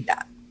really need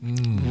that.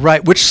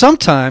 Right, which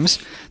sometimes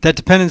that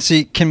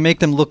dependency can make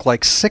them look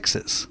like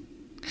sixes.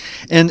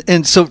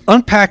 And so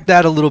unpack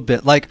that a little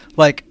bit. Like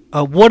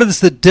what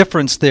is the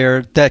difference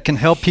there that can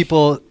help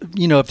people,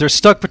 if they're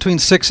stuck between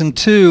 6 and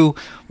 2,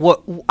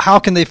 how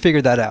can they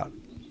figure that out?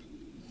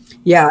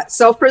 Yeah,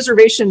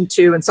 self-preservation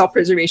 2 and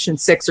self-preservation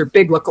 6 are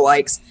big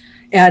lookalikes.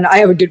 And I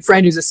have a good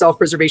friend who's a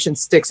self-preservation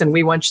 6, and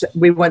we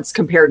once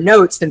compared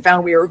notes and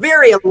found we were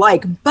very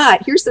alike.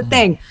 But here's the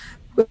thing,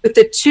 with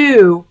the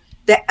 2,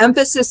 the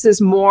emphasis is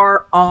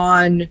more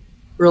on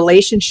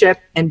relationship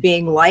and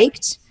being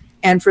liked.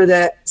 And for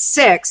the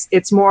 6,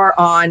 it's more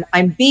on,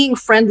 I'm being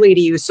friendly to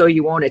you so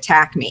you won't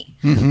attack me.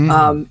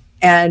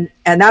 And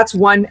that's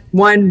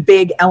one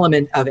big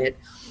element of it.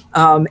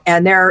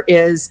 And there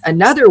is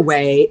another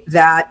way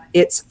that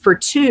it's for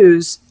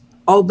 2s,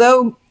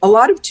 although a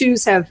lot of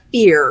 2s have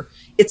fear,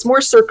 it's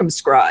more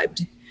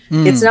circumscribed.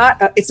 It's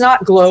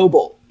not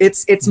global.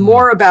 It's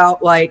more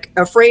about, like,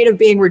 afraid of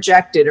being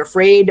rejected,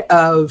 afraid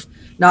of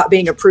not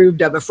being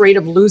approved of, afraid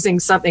of losing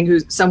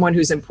someone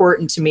who's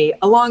important to me,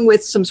 along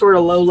with some sort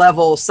of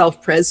low-level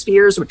self-pres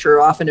fears, which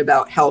are often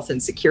about health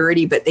and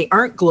security, but they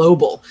aren't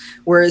global.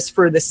 Whereas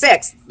for the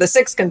 6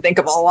 can think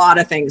of a lot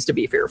of things to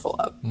be fearful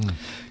of.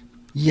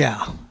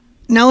 Yeah.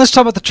 Now let's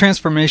talk about the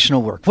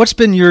transformational work. What's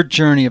been your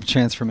journey of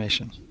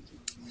transformation?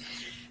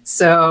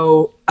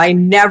 So I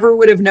never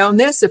would have known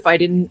this if I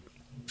didn't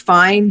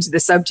find the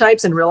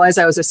subtypes and realize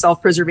I was a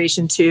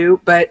self-preservation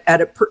 2. But at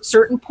a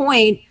certain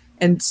point,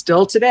 and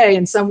still today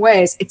in some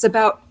ways, it's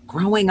about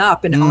growing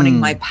up and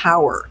owning my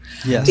power.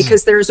 Yes.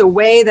 Because there's a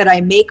way that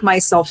I make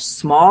myself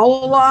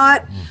small a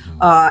lot.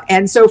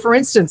 And so, for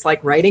instance,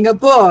 like writing a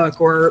book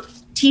or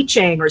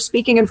teaching or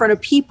speaking in front of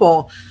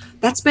people,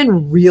 that's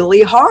been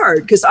really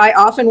hard because I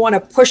often want to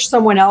push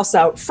someone else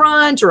out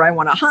front, or I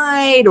want to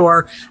hide,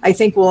 or I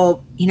think,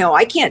 well,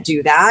 I can't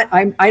do that.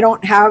 I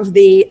don't have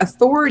the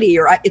authority,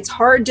 or it's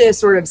hard to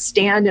sort of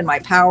stand in my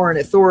power and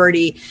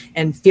authority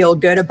and feel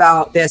good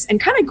about this and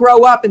kind of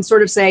grow up and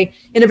sort of say,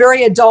 in a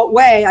very adult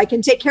way, I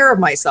can take care of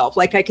myself.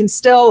 Like, I can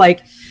still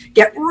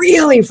get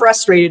really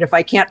frustrated if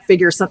I can't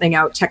figure something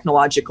out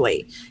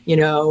technologically,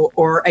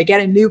 or I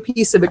get a new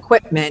piece of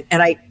equipment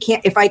and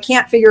if I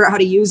can't figure out how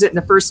to use it in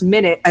the first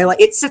minute,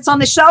 it sits on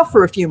the shelf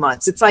for a few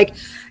months. It's like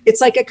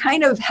a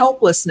kind of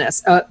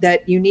helplessness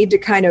that you need to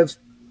kind of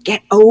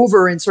get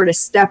over and sort of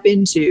step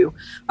into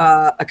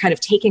a kind of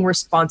taking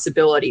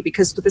responsibility,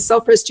 because with the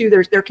self-pres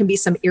 2, there can be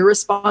some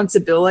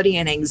irresponsibility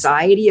and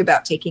anxiety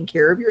about taking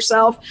care of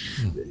yourself,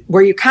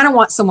 where you kind of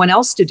want someone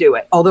else to do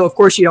it, although of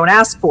course you don't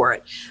ask for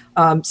it.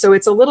 So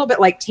it's a little bit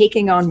like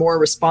taking on more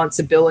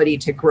responsibility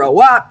to grow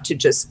up, to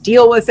just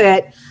deal with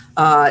it,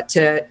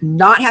 to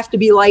not have to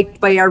be liked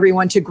by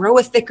everyone, to grow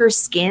a thicker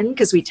skin,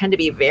 because we tend to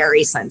be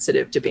very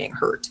sensitive to being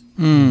hurt.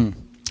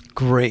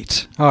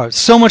 Great. All right.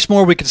 So much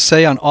more we could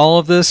say on all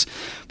of this,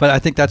 but I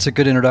think that's a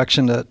good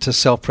introduction to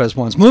self-pres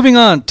 1s. Moving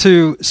on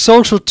to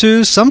social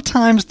 2s.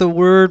 Sometimes the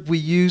word we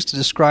use to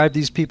describe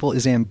these people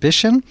is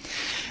ambition.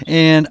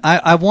 And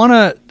I want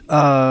to,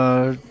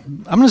 I'm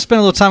going to spend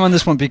a little time on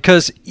this one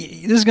because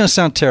this is going to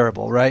sound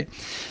terrible, right?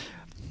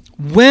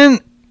 When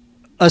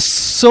a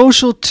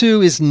social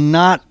 2 is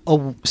not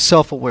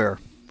self-aware,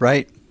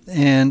 right?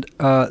 And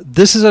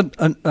this is a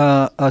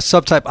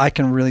subtype I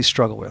can really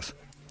struggle with.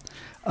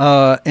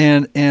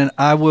 And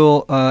I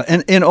will,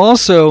 and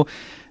also,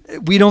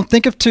 we don't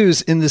think of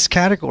 2s in this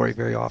category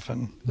very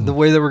often, the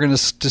way that we're going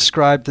to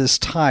describe this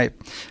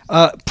type.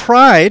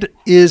 Pride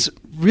is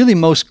really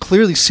most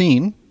clearly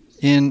seen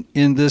in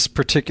this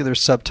particular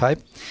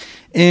subtype.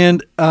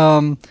 And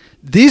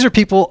these are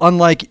people,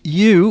 unlike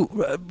you,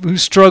 who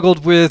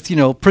struggled with,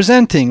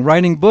 presenting,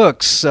 writing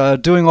books,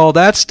 doing all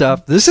that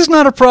stuff. This is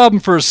not a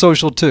problem for a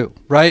social 2,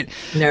 right?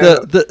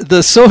 No.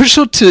 The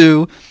social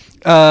 2,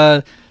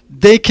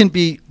 they can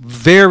be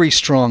very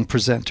strong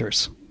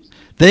presenters.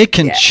 They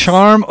can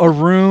charm a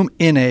room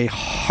in a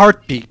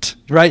heartbeat,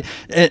 right?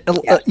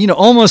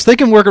 Almost they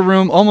can work a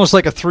room almost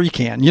like a 3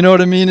 can. You know what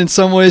I mean? In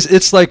some ways,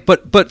 it's like,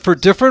 but for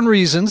different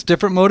reasons,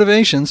 different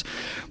motivations.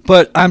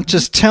 But I'm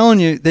just telling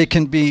you, they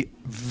can be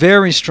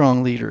very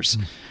strong leaders.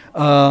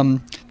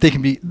 They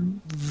can be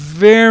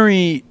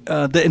very,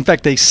 in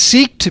fact, they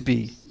seek to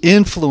be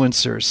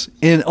influencers,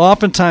 and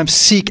oftentimes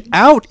seek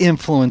out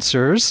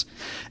influencers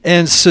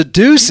and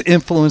seduce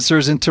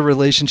influencers into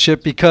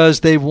relationship because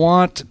they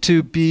want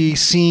to be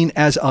seen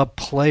as a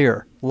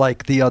player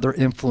like the other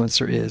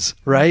influencer is,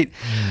 right?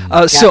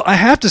 So I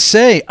have to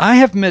say, I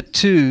have met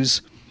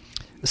 2s,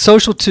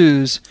 social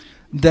 2s,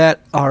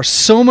 that are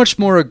so much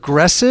more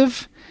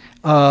aggressive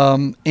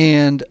then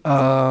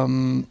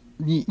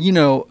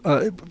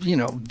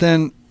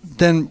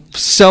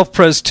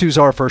self-pres twos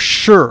are for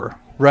sure,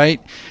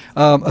 right?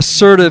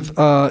 Assertive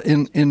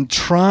in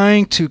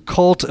trying to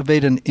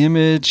cultivate an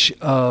image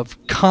of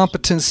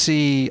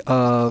competency,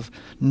 of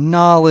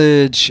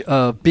knowledge,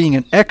 of being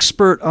an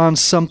expert on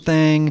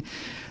something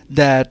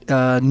that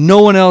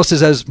no one else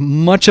is as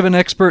much of an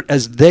expert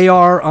as they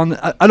are on.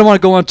 I don't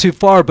want to go on too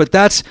far, but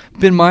that's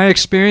been my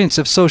experience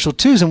of social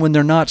twos. And when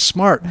they're not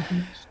smart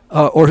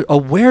or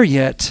aware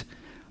yet,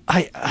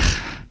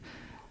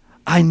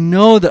 I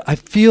know that I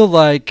feel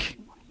like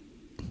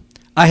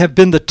I have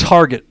been the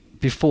target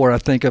before, I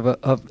think,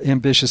 of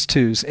ambitious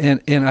twos,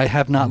 and I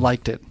have not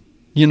liked it.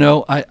 You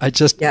know, I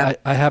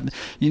have.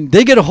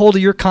 They get a hold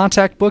of your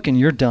contact book and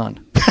you're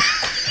done.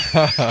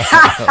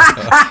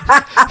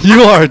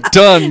 You are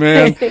done,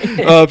 man,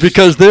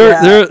 because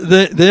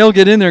they'll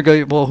get in there and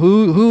go, well,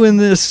 who in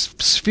this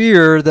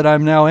sphere that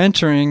I'm now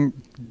entering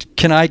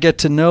can I get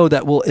to know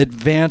that will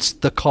advance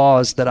the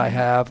cause that I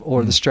have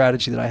or the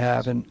strategy that I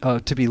have, and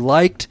to be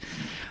liked.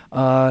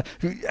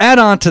 Add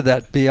on to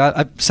that, B.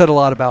 I've said a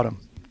lot about them.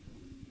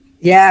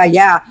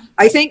 Yeah.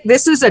 I think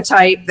this is a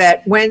type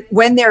that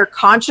when they're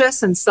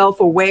conscious and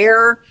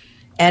self-aware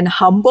and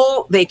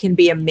humble, they can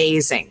be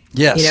amazing.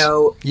 Yes. You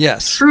know,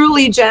 yes.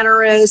 Truly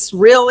generous,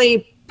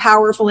 really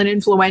powerful and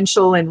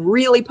influential in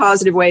really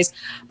positive ways.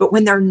 But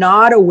when they're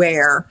not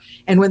aware,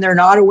 and when they're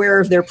not aware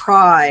of their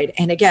pride,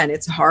 and again,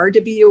 it's hard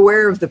to be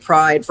aware of the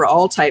pride for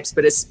all types,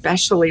 but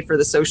especially for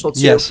the social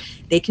two,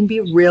 they can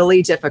be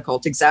really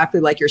difficult, exactly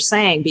like you're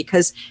saying,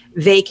 because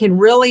they can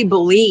really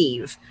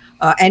believe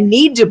and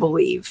need to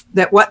believe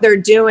that what they're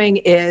doing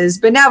is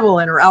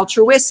benevolent or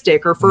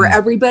altruistic or for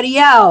everybody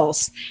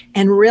else,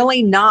 and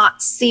really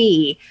not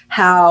see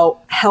how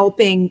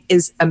helping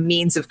is a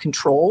means of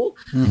control,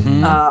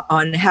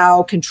 on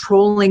how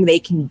controlling they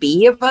can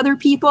be of other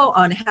people,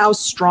 on how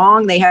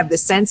strong they have the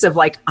sense of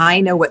like,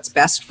 I know what's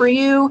best for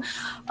you.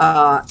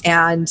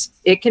 And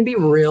it can be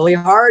really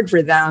hard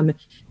for them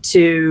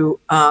to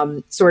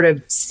sort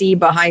of see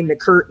behind the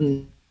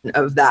curtain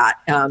of that,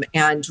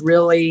 and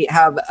really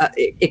have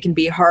it can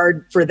be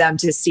hard for them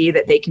to see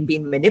that they can be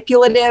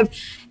manipulative,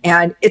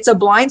 and it's a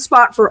blind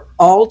spot for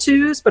all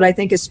twos, but I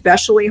think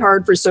especially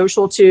hard for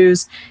social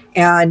twos.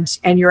 And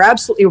you're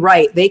absolutely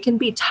right, they can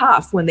be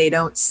tough when they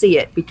don't see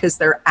it, because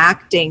they're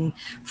acting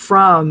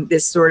from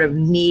this sort of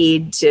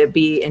need to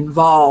be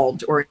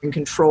involved or in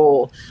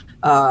control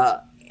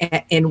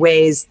in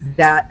ways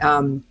that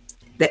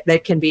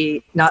that can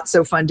be not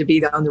so fun to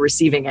be on the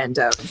receiving end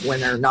of when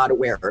they're not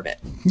aware of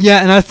it.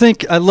 Yeah, and I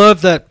think I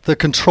love that the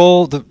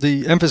control,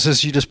 the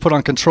emphasis you just put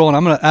on control, and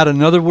I'm going to add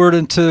another word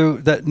into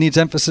that needs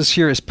emphasis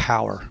here is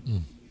power.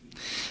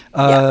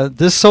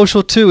 This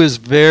social two is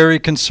very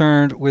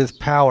concerned with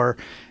power,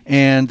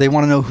 and they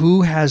want to know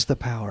who has the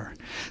power.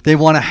 They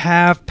want to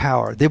have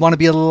power. They want to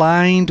be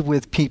aligned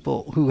with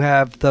people who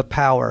have the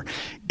power.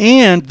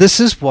 And this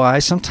is why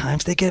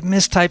sometimes they get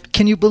mistyped.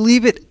 Can you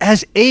believe it?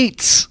 As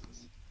eights.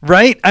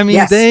 Right? I mean,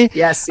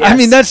 yes. I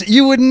mean,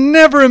 you would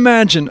never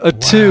imagine a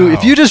two.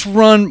 If you just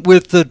run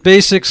with the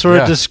basic sort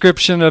of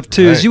description of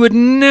twos, you would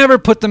never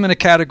put them in a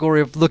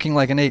category of looking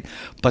like an eight,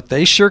 but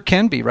they sure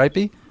can be, right,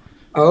 B?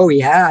 Oh,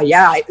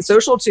 yeah.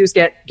 Social twos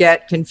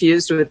get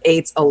confused with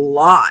eights a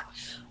lot.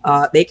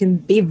 They can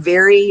be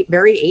very,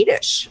 very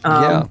eightish.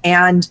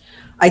 And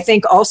I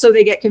think also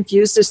they get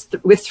confused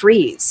with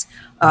threes.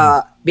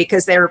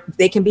 Because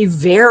they can be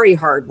very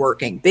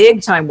hardworking,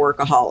 big time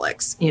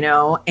workaholics, you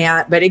know.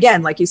 But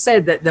again, like you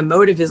said, that the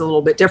motive is a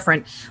little bit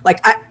different.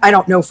 Like I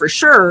don't know for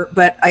sure,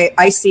 but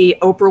I see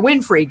Oprah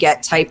Winfrey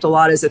get typed a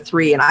lot as a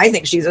three, and I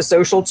think she's a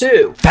social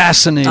two.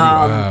 Fascinating.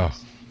 Wow.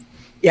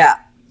 Yeah.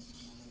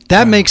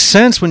 That makes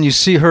sense when you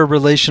see her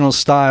relational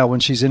style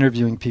when she's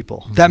interviewing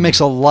people. That makes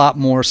a lot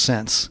more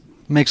sense.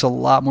 Makes a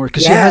lot more,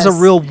 because she has a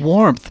real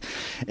warmth,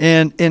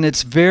 and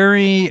it's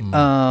very.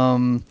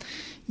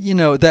 You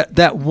know,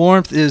 that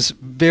warmth is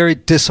very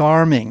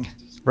disarming,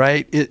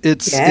 right?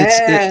 It's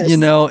you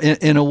know,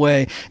 in a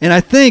way. And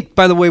I think,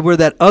 by the way, where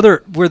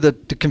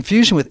the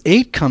confusion with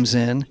eight comes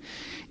in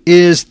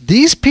is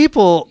these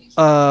people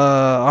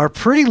are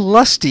pretty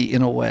lusty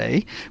in a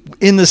way,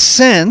 in the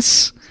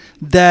sense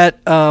that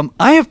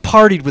I have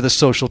partied with a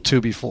social two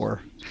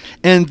before,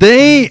 and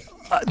they.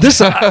 They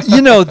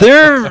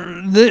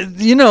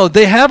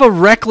have a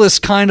reckless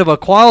kind of a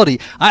quality.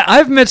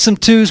 I've met some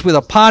twos with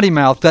a potty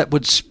mouth that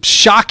would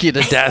shock you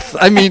to death.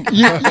 I mean,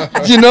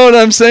 you know what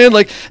I'm saying?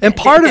 Like, and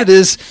part of it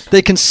is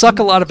they can suck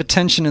a lot of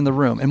attention in the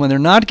room, and when they're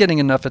not getting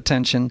enough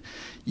attention,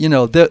 you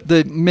know,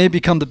 they may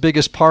become the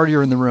biggest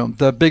partier in the room,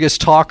 the biggest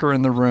talker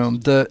in the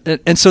room.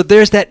 And so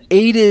there's that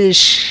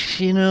eight-ish,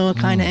 you know,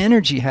 kind of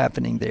energy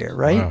happening there,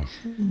 right? Wow.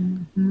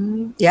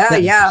 Mm-hmm.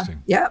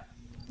 Yeah.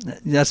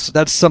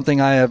 That's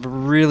something I have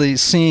really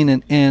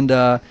seen,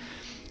 and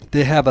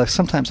they have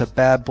sometimes a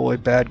bad boy,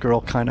 bad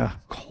girl kind of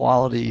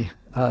quality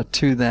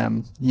to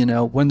them, you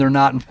know, when they're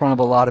not in front of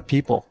a lot of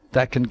people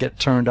that can get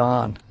turned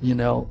on, you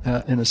know,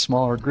 in a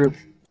smaller group.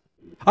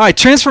 All right,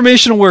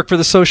 transformational work for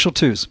the social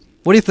twos.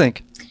 What do you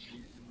think?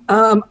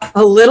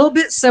 A little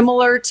bit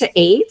similar to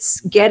eights,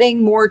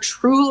 getting more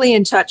truly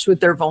in touch with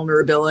their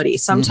vulnerability.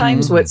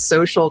 Sometimes what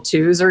social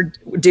twos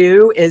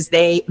do is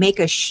they make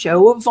a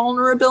show of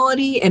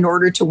vulnerability in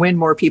order to win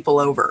more people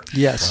over.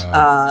 Yes.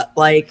 Wow.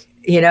 Like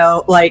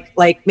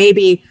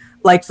maybe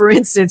like, for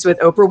instance, with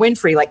Oprah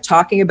Winfrey, like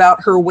talking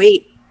about her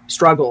weight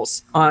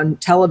struggles on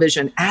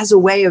television as a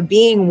way of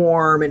being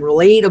warm and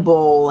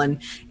relatable,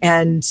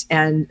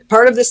 and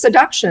part of the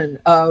seduction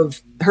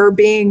of her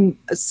being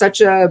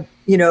such a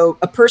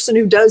person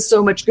who does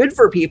so much good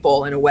for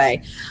people in a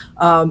way.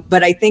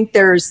 But I think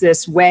there's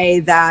this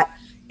way that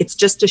it's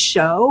just a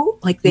show,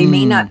 like they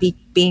may not be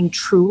being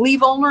truly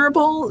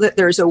vulnerable, that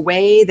there's a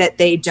way that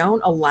they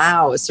don't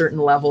allow a certain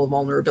level of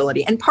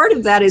vulnerability. And part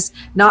of that is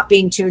not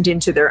being tuned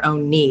into their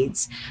own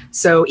needs.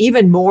 So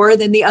even more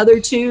than the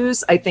other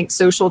twos, I think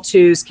social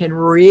twos can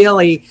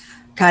really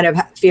kind of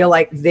feel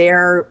like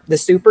they're the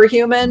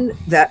superhuman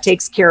that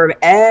takes care of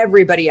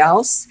everybody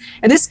else.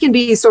 And this can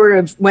be sort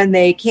of when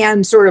they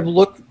can sort of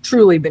look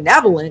truly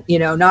benevolent,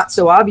 not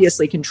so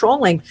obviously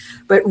controlling,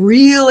 but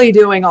really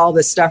doing all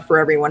this stuff for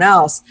everyone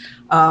else.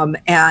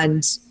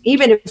 And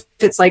even if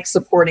it's like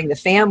supporting the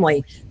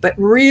family, but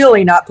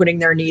really not putting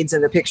their needs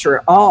in the picture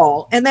at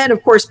all. And then,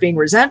 of course, being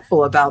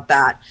resentful about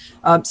that.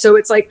 So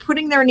it's like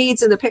putting their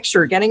needs in the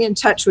picture, getting in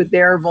touch with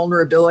their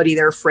vulnerability,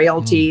 their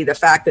frailty, the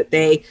fact that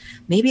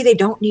maybe they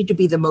don't need to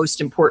be the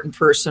most important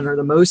person or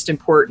the most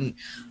important,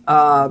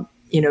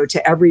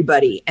 to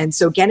everybody. And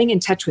so getting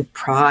in touch with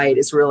pride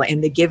is really,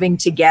 and the giving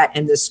to get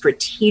and the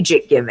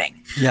strategic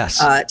giving,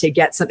 yes, to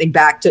get something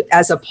back to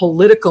as a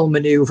political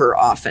maneuver,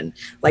 often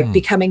like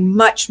becoming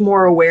much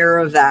more aware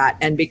of that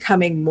and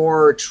becoming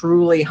more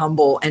truly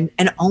humble and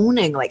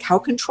owning like how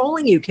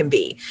controlling you can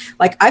be.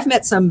 Like I've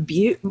met some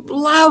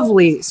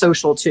lovely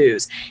social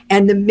twos,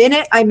 and the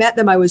minute I met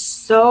them, I was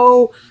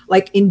so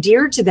like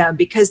endeared to them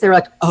because they're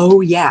like,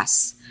 oh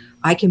yes,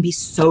 I can be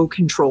so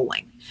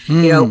controlling.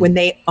 When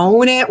they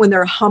own it, when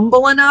they're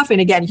humble enough.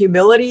 And again,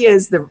 humility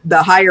is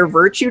the higher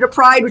virtue to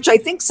pride, which I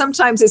think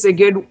sometimes is a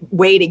good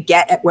way to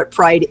get at what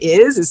pride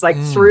is like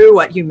through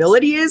what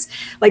humility is.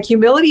 Like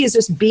humility is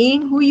just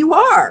being who you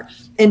are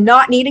and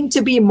not needing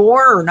to be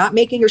more or not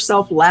making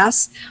yourself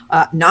less,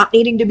 not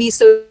needing to be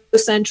so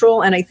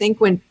central. And I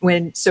think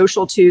when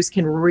social twos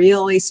can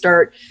really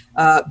start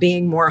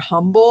being more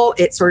humble,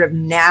 it sort of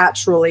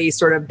naturally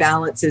sort of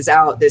balances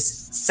out this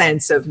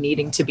sense of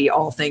needing to be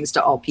all things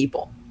to all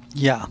people.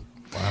 Yeah.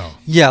 Wow.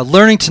 Yeah.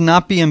 Learning to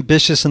not be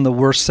ambitious in the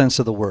worst sense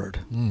of the word.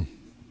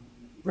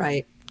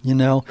 Right.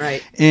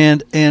 Right.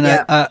 And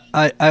yeah.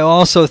 I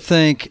also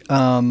think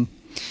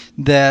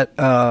that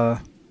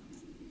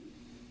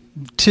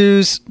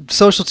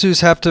social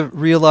twos have to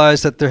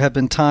realize that there have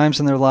been times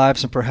in their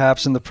lives and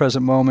perhaps in the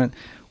present moment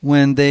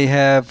when they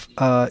have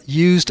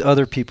used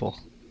other people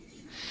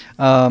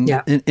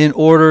in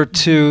order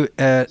to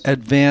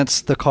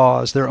advance the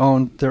cause, their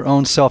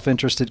own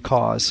self-interested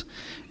cause.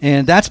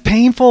 And that's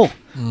painful,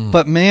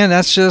 but man,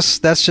 that's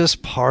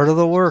just part of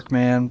the work,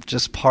 man.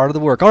 Just part of the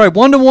work. All right,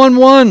 one-to-one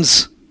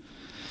ones.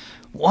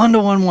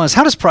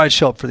 How does pride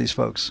show up for these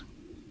folks?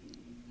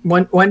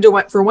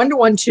 One-to-one for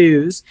one-to-one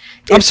twos.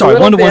 I'm sorry,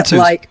 one-to-one twos.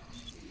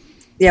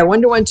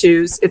 One-to-one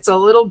twos. It's a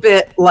little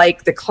bit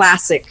like the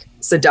classic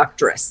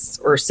seductress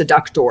or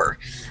seductor.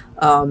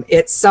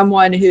 It's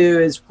someone who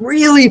is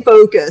really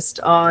focused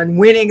on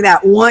winning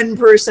that one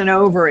person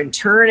over and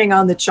turning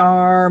on the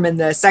charm and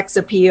the sex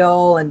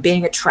appeal and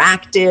being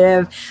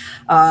attractive.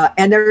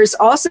 And there's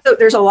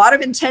a lot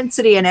of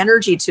intensity and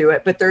energy to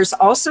it, but there's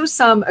also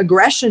some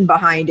aggression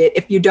behind it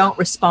if you don't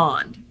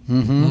respond.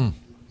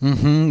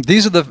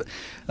 These are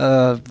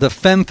the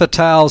femme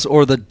fatales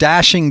or the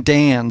dashing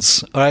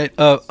Dans, right,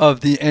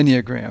 of the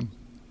Enneagram.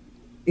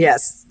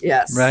 Yes.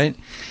 Right?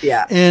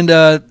 Yeah. And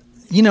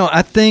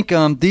I think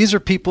these are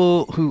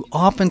people who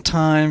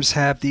oftentimes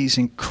have these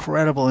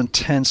incredible,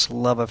 intense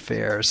love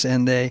affairs,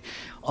 and they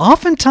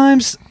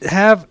oftentimes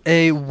have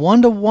a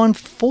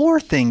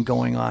 1-to-1-4 thing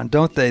going on,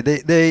 don't they?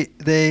 They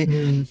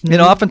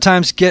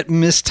oftentimes get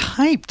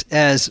mistyped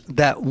as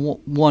that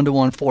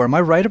 1-to-1-4. Am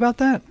I right about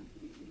that?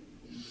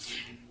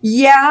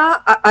 Yeah,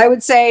 I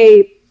would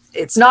say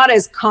it's not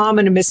as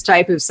common a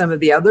mistype as some of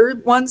the other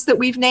ones that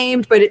we've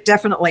named, but it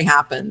definitely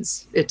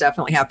happens.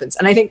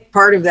 And I think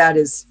part of that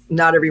is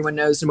not everyone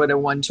knows what a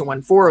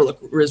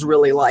 1-to-1-4 is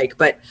really like.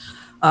 But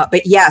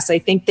yes, I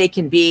think they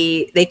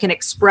can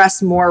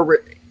express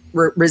more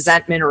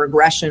resentment or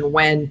aggression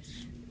when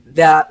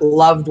that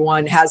loved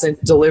one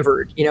hasn't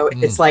delivered.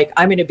 It's like,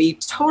 I'm going to be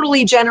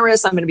totally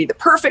generous. I'm going to be the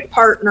perfect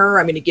partner.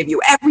 I'm going to give you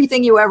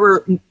everything you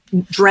ever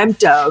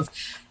dreamt of.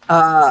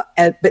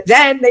 But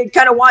then they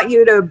kind of want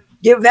you to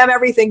give them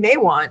everything they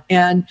want,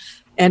 and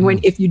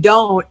if you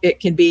don't,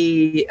 it can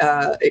be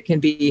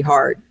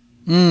hard.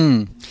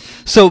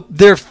 So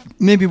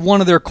maybe one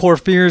of their core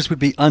fears would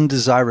be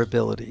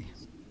undesirability.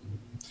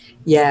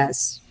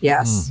 Yes.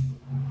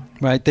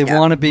 Right. They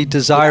want to be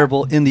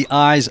desirable in the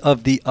eyes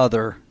of the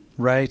other.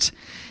 Right.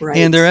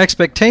 And their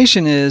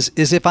expectation is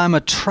if I'm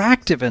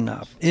attractive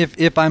enough,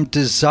 if I'm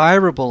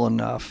desirable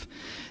enough,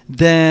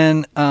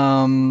 then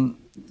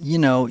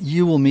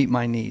you will meet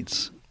my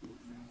needs.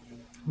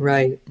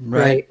 Right.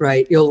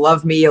 You'll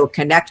love me. You'll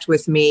connect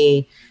with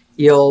me.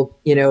 You'll,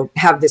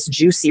 have this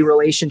juicy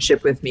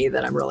relationship with me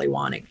that I'm really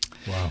wanting.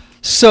 Wow.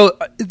 So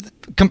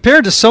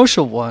compared to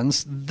social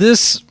ones,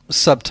 this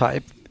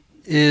subtype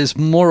is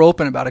more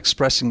open about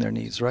expressing their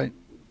needs, right?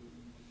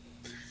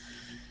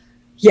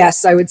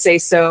 Yes, I would say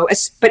so.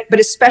 But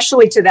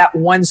especially to that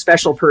one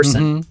special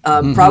person,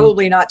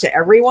 probably not to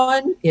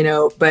everyone,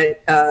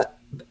 but,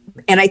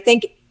 and I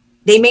think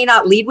they may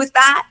not lead with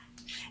that.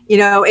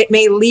 It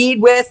may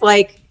lead with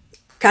like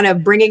kind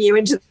of bringing you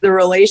into the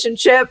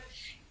relationship.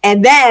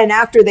 And then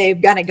after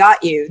they've kind of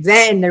got you,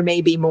 then there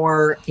may be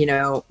more,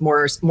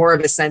 more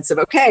of a sense of,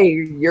 okay,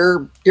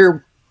 you're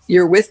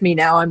with me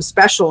now. I'm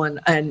special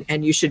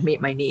and you should meet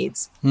my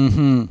needs.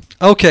 Mm-hmm.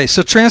 Okay.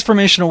 So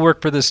transformational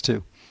work for this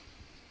too.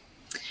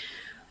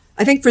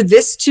 I think for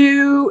this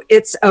too,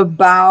 it's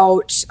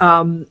about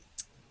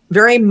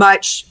very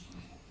much,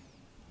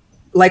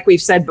 like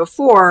we've said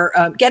before,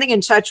 getting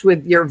in touch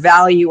with your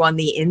value on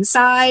the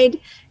inside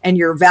and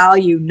your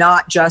value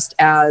not just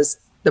as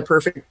the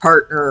perfect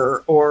partner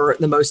or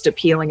the most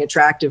appealing,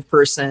 attractive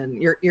person,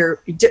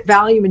 your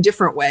value in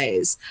different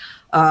ways.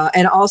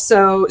 And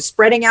also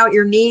spreading out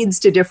your needs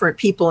to different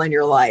people in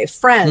your life,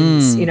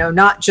 friends,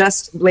 not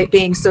just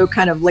being so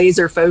kind of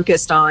laser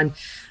focused on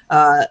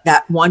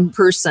that one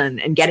person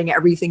and getting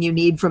everything you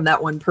need from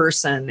that one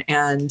person.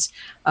 And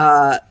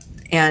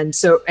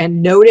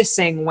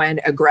noticing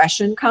when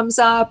aggression comes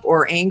up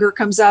or anger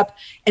comes up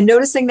and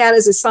noticing that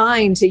as a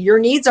sign to your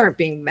needs aren't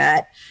being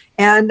met.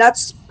 And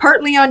that's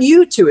partly on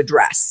you to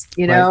address,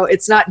 right.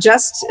 It's not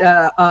just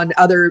on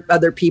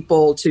other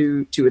people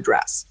to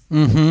address.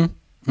 Mm-hmm.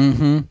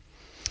 Mm-hmm.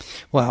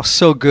 Wow.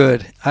 So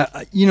good.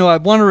 I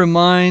want to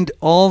remind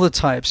all the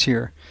types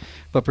here,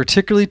 but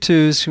particularly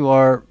twos who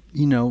are,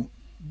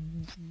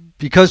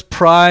 because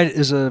pride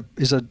is a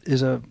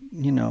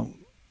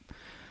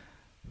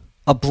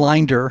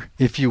blinder,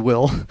 if you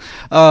will,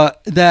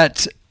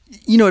 that,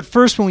 at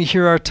first when we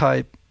hear our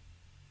type,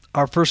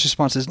 our first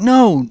response is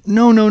no.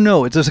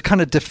 There's a kind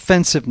of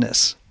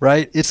defensiveness,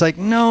 right? It's like,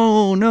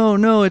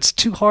 no, it's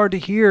too hard to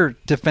hear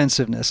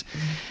defensiveness.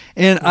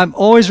 And I'm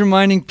always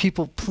reminding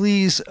people,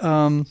 please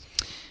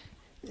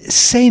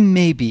say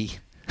maybe.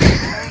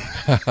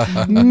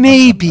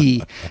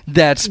 Maybe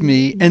that's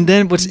me. And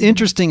then what's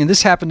interesting, and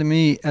this happened to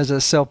me as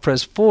a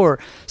self-pres 4,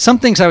 some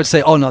things I would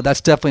say, oh no, that's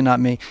definitely not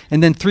me.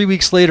 And then 3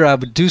 weeks later, I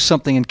would do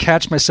something and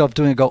catch myself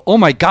doing it and go, oh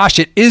my gosh,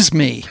 it is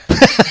me.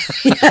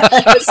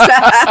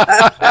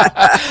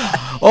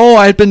 Oh,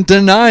 I'd been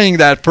denying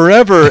that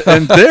forever.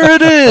 And there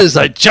it is.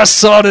 I just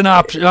saw it in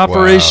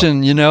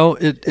operation. Wow.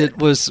 It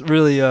was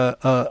really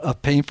a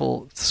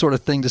painful sort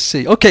of thing to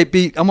see. Okay,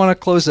 Beat, I want to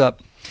close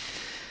up.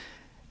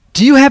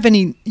 Do you have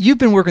you've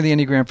been working the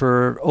Enneagram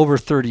for over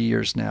 30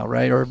 years now,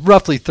 right? Or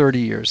roughly 30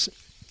 years.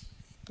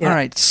 Yeah. All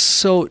right.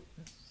 So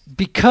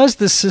because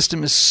this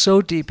system is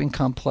so deep and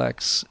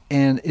complex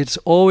and it's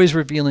always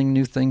revealing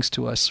new things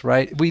to us,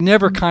 right? We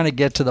never kind of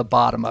get to the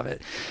bottom of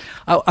it.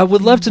 I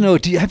would love to know,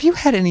 have you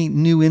had any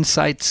new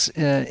insights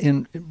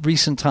in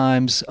recent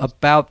times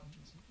about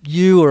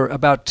you or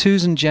about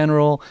twos in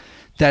general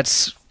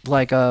that's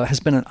like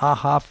has been an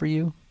aha for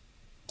you?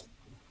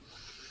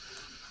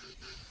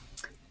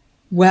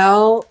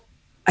 Well,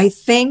 I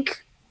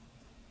think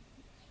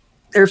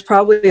there's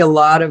probably a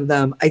lot of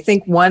them. I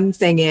think one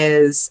thing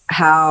is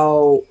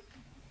how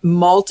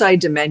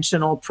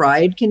multidimensional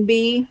pride can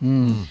be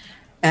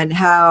and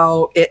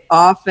how it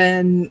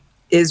often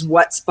is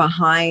what's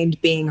behind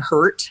being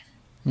hurt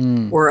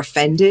or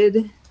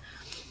offended.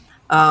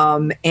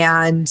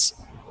 And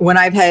when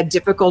I've had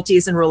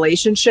difficulties in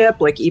relationship,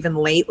 like even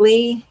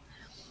lately,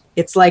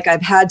 it's like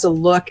I've had to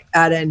look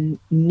at a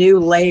new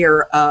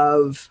layer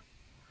of,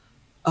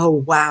 oh,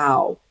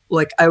 wow.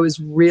 Like I was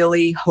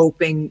really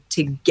hoping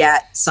to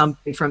get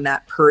something from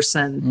that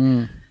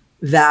person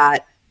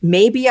that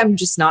maybe I'm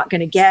just not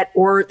going to get,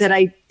 or that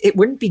it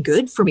wouldn't be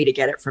good for me to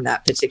get it from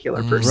that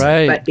particular person.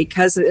 Right. But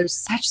because there's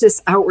such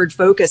this outward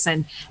focus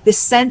and this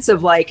sense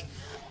of like,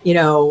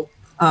 it's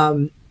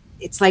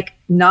like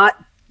not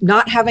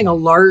having a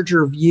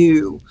larger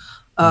view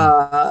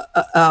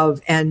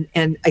of, and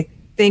I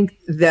think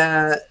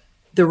the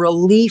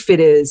relief it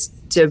is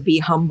to be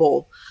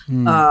humble.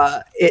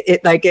 I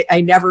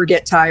never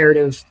get tired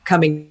of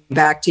coming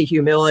back to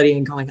humility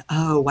and going,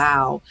 oh,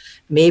 wow,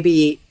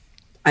 maybe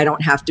I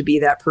don't have to be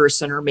that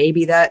person, or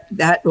maybe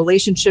that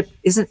relationship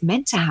isn't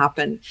meant to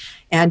happen.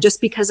 And just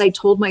because I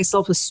told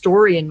myself a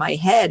story in my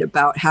head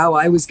about how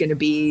I was going to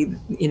be,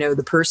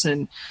 the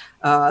person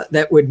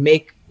that would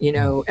make,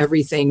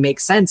 everything make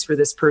sense for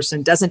this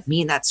person doesn't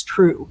mean that's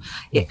true.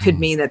 It could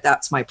mean that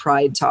that's my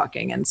pride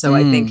talking. And so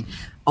I think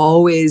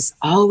always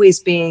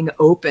being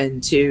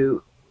open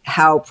to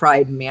how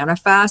pride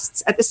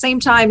manifests. At the same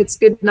time, it's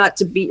good not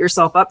to beat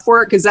yourself up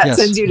for it, because that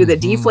sends you to the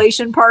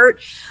deflation part.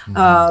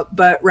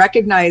 But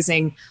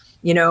recognizing,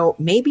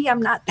 maybe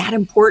I'm not that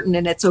important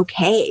and it's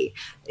okay.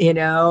 And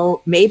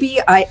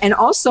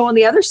also on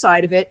the other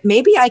side of it,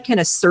 maybe I can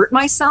assert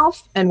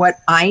myself and what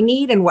I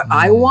need and what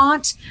I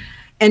want.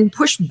 and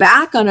push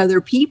back on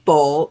other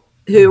people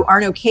who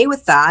aren't okay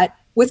with that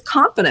with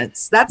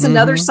confidence. That's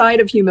another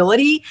side of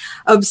humility,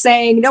 of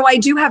saying, no, I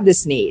do have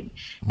this need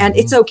and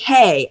it's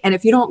okay. And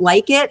if you don't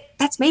like it,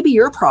 that's maybe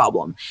your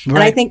problem. Right.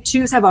 And I think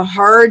twos have a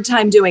hard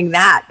time doing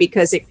that,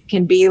 because it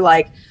can be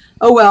like,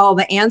 oh, well,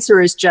 the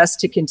answer is just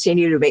to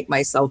continue to make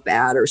myself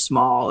bad or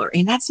small,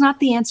 and that's not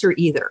the answer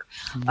either.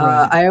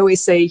 Right. I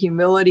always say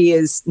humility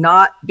is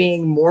not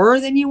being more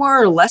than you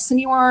are or less than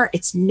you are.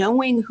 It's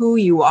knowing who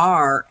you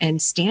are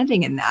and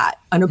standing in that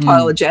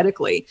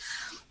unapologetically.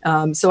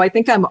 So I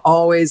think I'm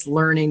always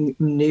learning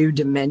new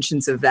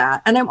dimensions of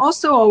that. And I'm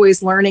also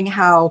always learning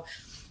how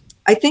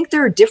I think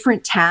there are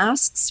different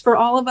tasks for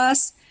all of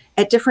us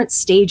at different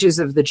stages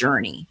of the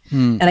journey.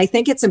 And I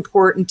think it's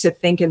important to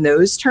think in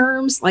those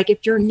terms. Like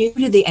if you're new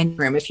to the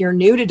Enneagram, if you're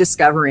new to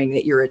discovering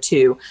that you're a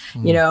two,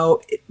 you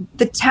know,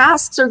 the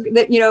tasks are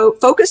that, you know,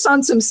 focus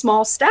on some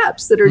small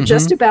steps that are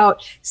just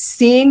about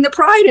seeing the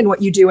pride in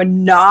what you do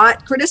and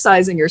not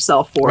criticizing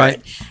yourself for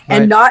it,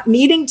 and not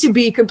needing to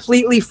be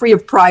completely free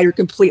of pride or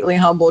completely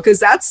humble, because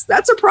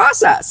that's a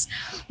process,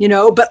 you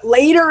know. But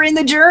later in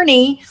the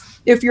journey,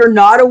 if you're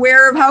not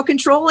aware of how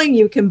controlling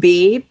you can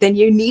be, then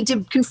you need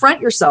to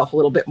confront yourself a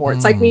little bit more.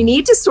 It's like we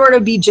need to sort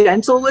of be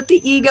gentle with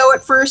the ego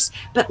at first,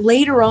 but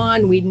later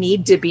on we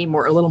need to be a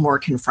little more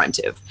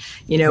confrontive.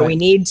 You know, we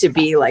need to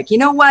be like, you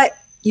know what,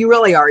 you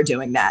really are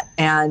doing that,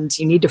 and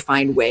you need to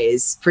find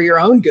ways for your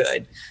own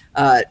good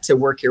to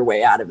work your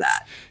way out of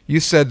that. You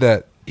said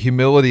that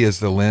humility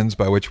is the lens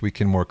by which we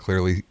can more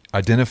clearly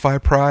identify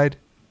pride.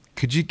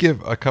 Could you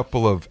give a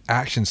couple of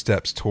action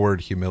steps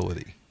toward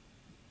humility?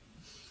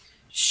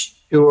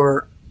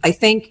 Sure. I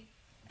think,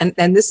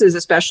 and this is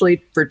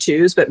especially for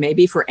twos, but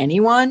maybe for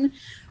anyone,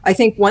 I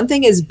think one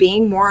thing is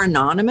being more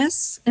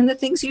anonymous in the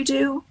things you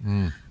do,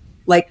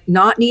 like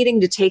not needing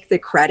to take the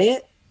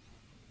credit,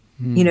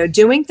 you know,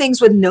 doing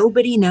things with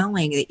nobody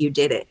knowing that you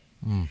did it.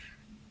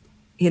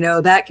 You know,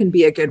 that can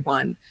be a good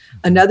one.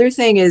 Another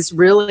thing is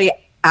really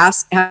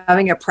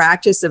having a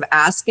practice of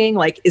asking,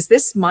 like, is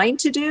this mine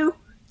to do?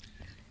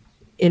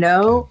 You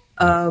know,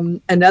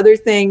 another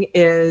thing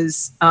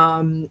is,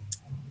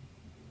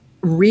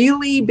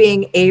 really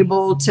being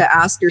able to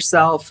ask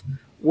yourself,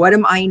 what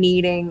am I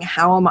needing?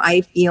 How am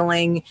I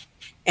feeling?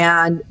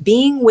 And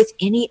being with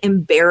any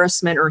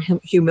embarrassment or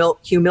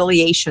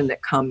humiliation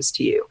that comes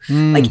to you,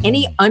 like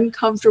any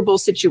uncomfortable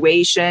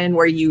situation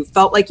where you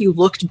felt like you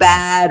looked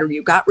bad or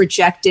you got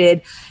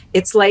rejected.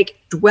 It's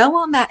like dwell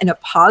on that in a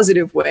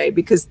positive way,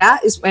 because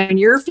that is when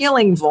you're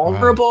feeling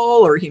vulnerable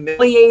or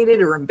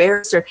humiliated or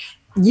embarrassed, or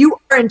you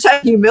are in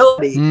touch with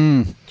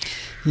humility.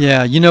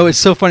 Yeah, you know, it's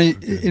so funny,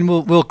 and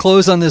we'll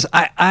close on this.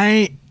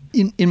 I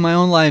in my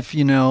own life,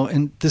 you know,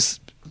 and this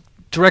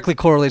directly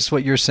correlates to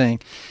what you're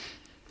saying.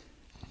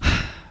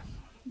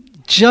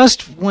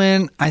 Just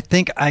when I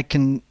think I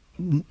can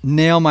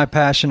nail my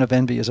passion of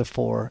envy as a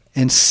 4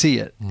 and see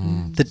it,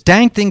 the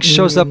dang thing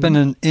shows up in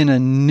a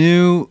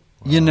new,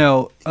 you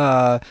know,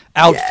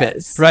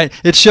 outfit, right?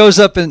 It shows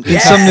up in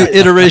some new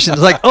iteration.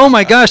 It's like, oh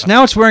my gosh,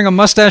 now it's wearing a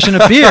mustache and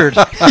a beard.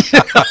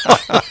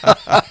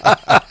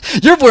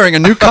 You're wearing a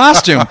new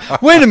costume.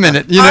 Wait a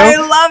minute, you know? I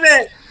love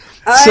it.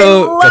 I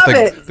love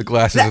it. The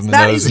glasses and the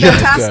that nose. That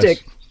is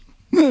fantastic.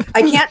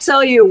 I can't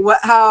tell you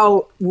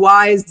how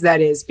wise that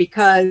is,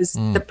 because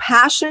the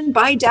passion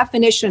by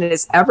definition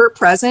is ever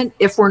present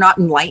if we're not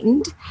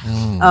enlightened.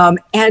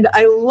 And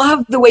I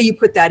love the way you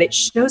put that. It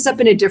shows up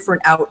in a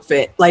different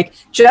outfit. Like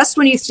just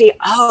when you see,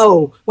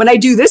 oh, when I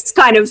do this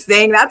kind of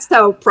thing, that's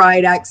how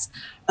pride acts.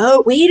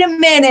 Oh, wait a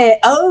minute.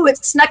 Oh,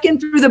 it snuck in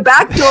through the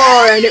back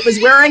door and it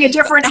was wearing a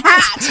different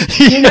hat.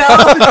 You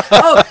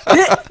know,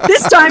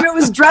 this time it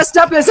was dressed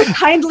up as a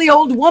kindly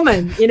old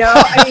woman. You know,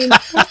 I mean,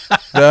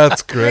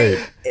 that's great.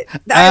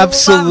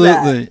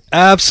 Absolutely.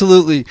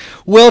 Absolutely.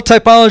 Well,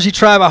 Typology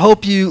Tribe, I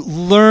hope you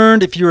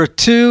learned, if you're a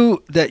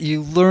 2, that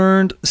you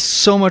learned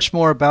so much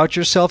more about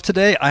yourself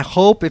today. I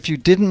hope if you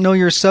didn't know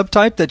your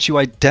subtype that you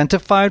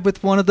identified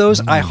with one of those.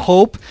 I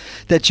hope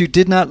that you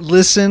did not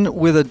listen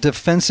with a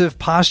defensive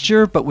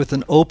posture, but with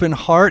an open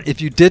heart.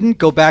 If you didn't,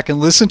 go back and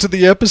listen to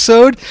the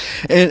episode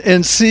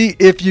and see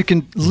if you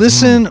can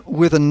listen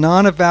with a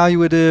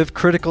non-evaluative,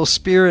 critical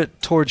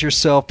spirit towards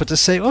yourself, but to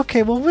say,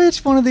 okay, well,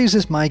 which one of these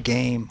is my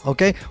game?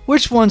 Okay,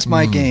 which one's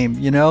my game,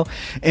 you know,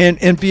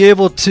 and be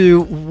able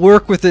to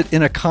work with it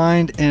in a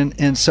kind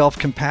and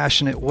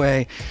self-compassionate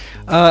way.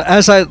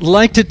 As I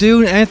like to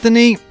do,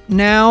 Anthony,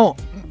 now,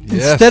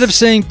 instead of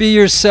saying be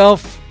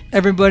yourself,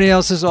 everybody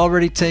else is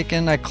already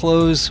taken, I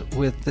close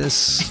with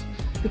this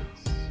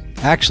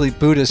actually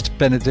Buddhist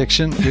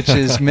benediction, which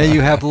is, may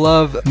you have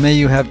love, may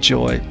you have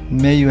joy,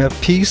 may you have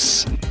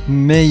peace,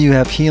 may you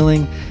have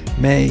healing,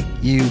 may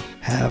you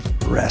have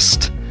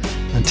rest.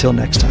 Until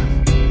next time.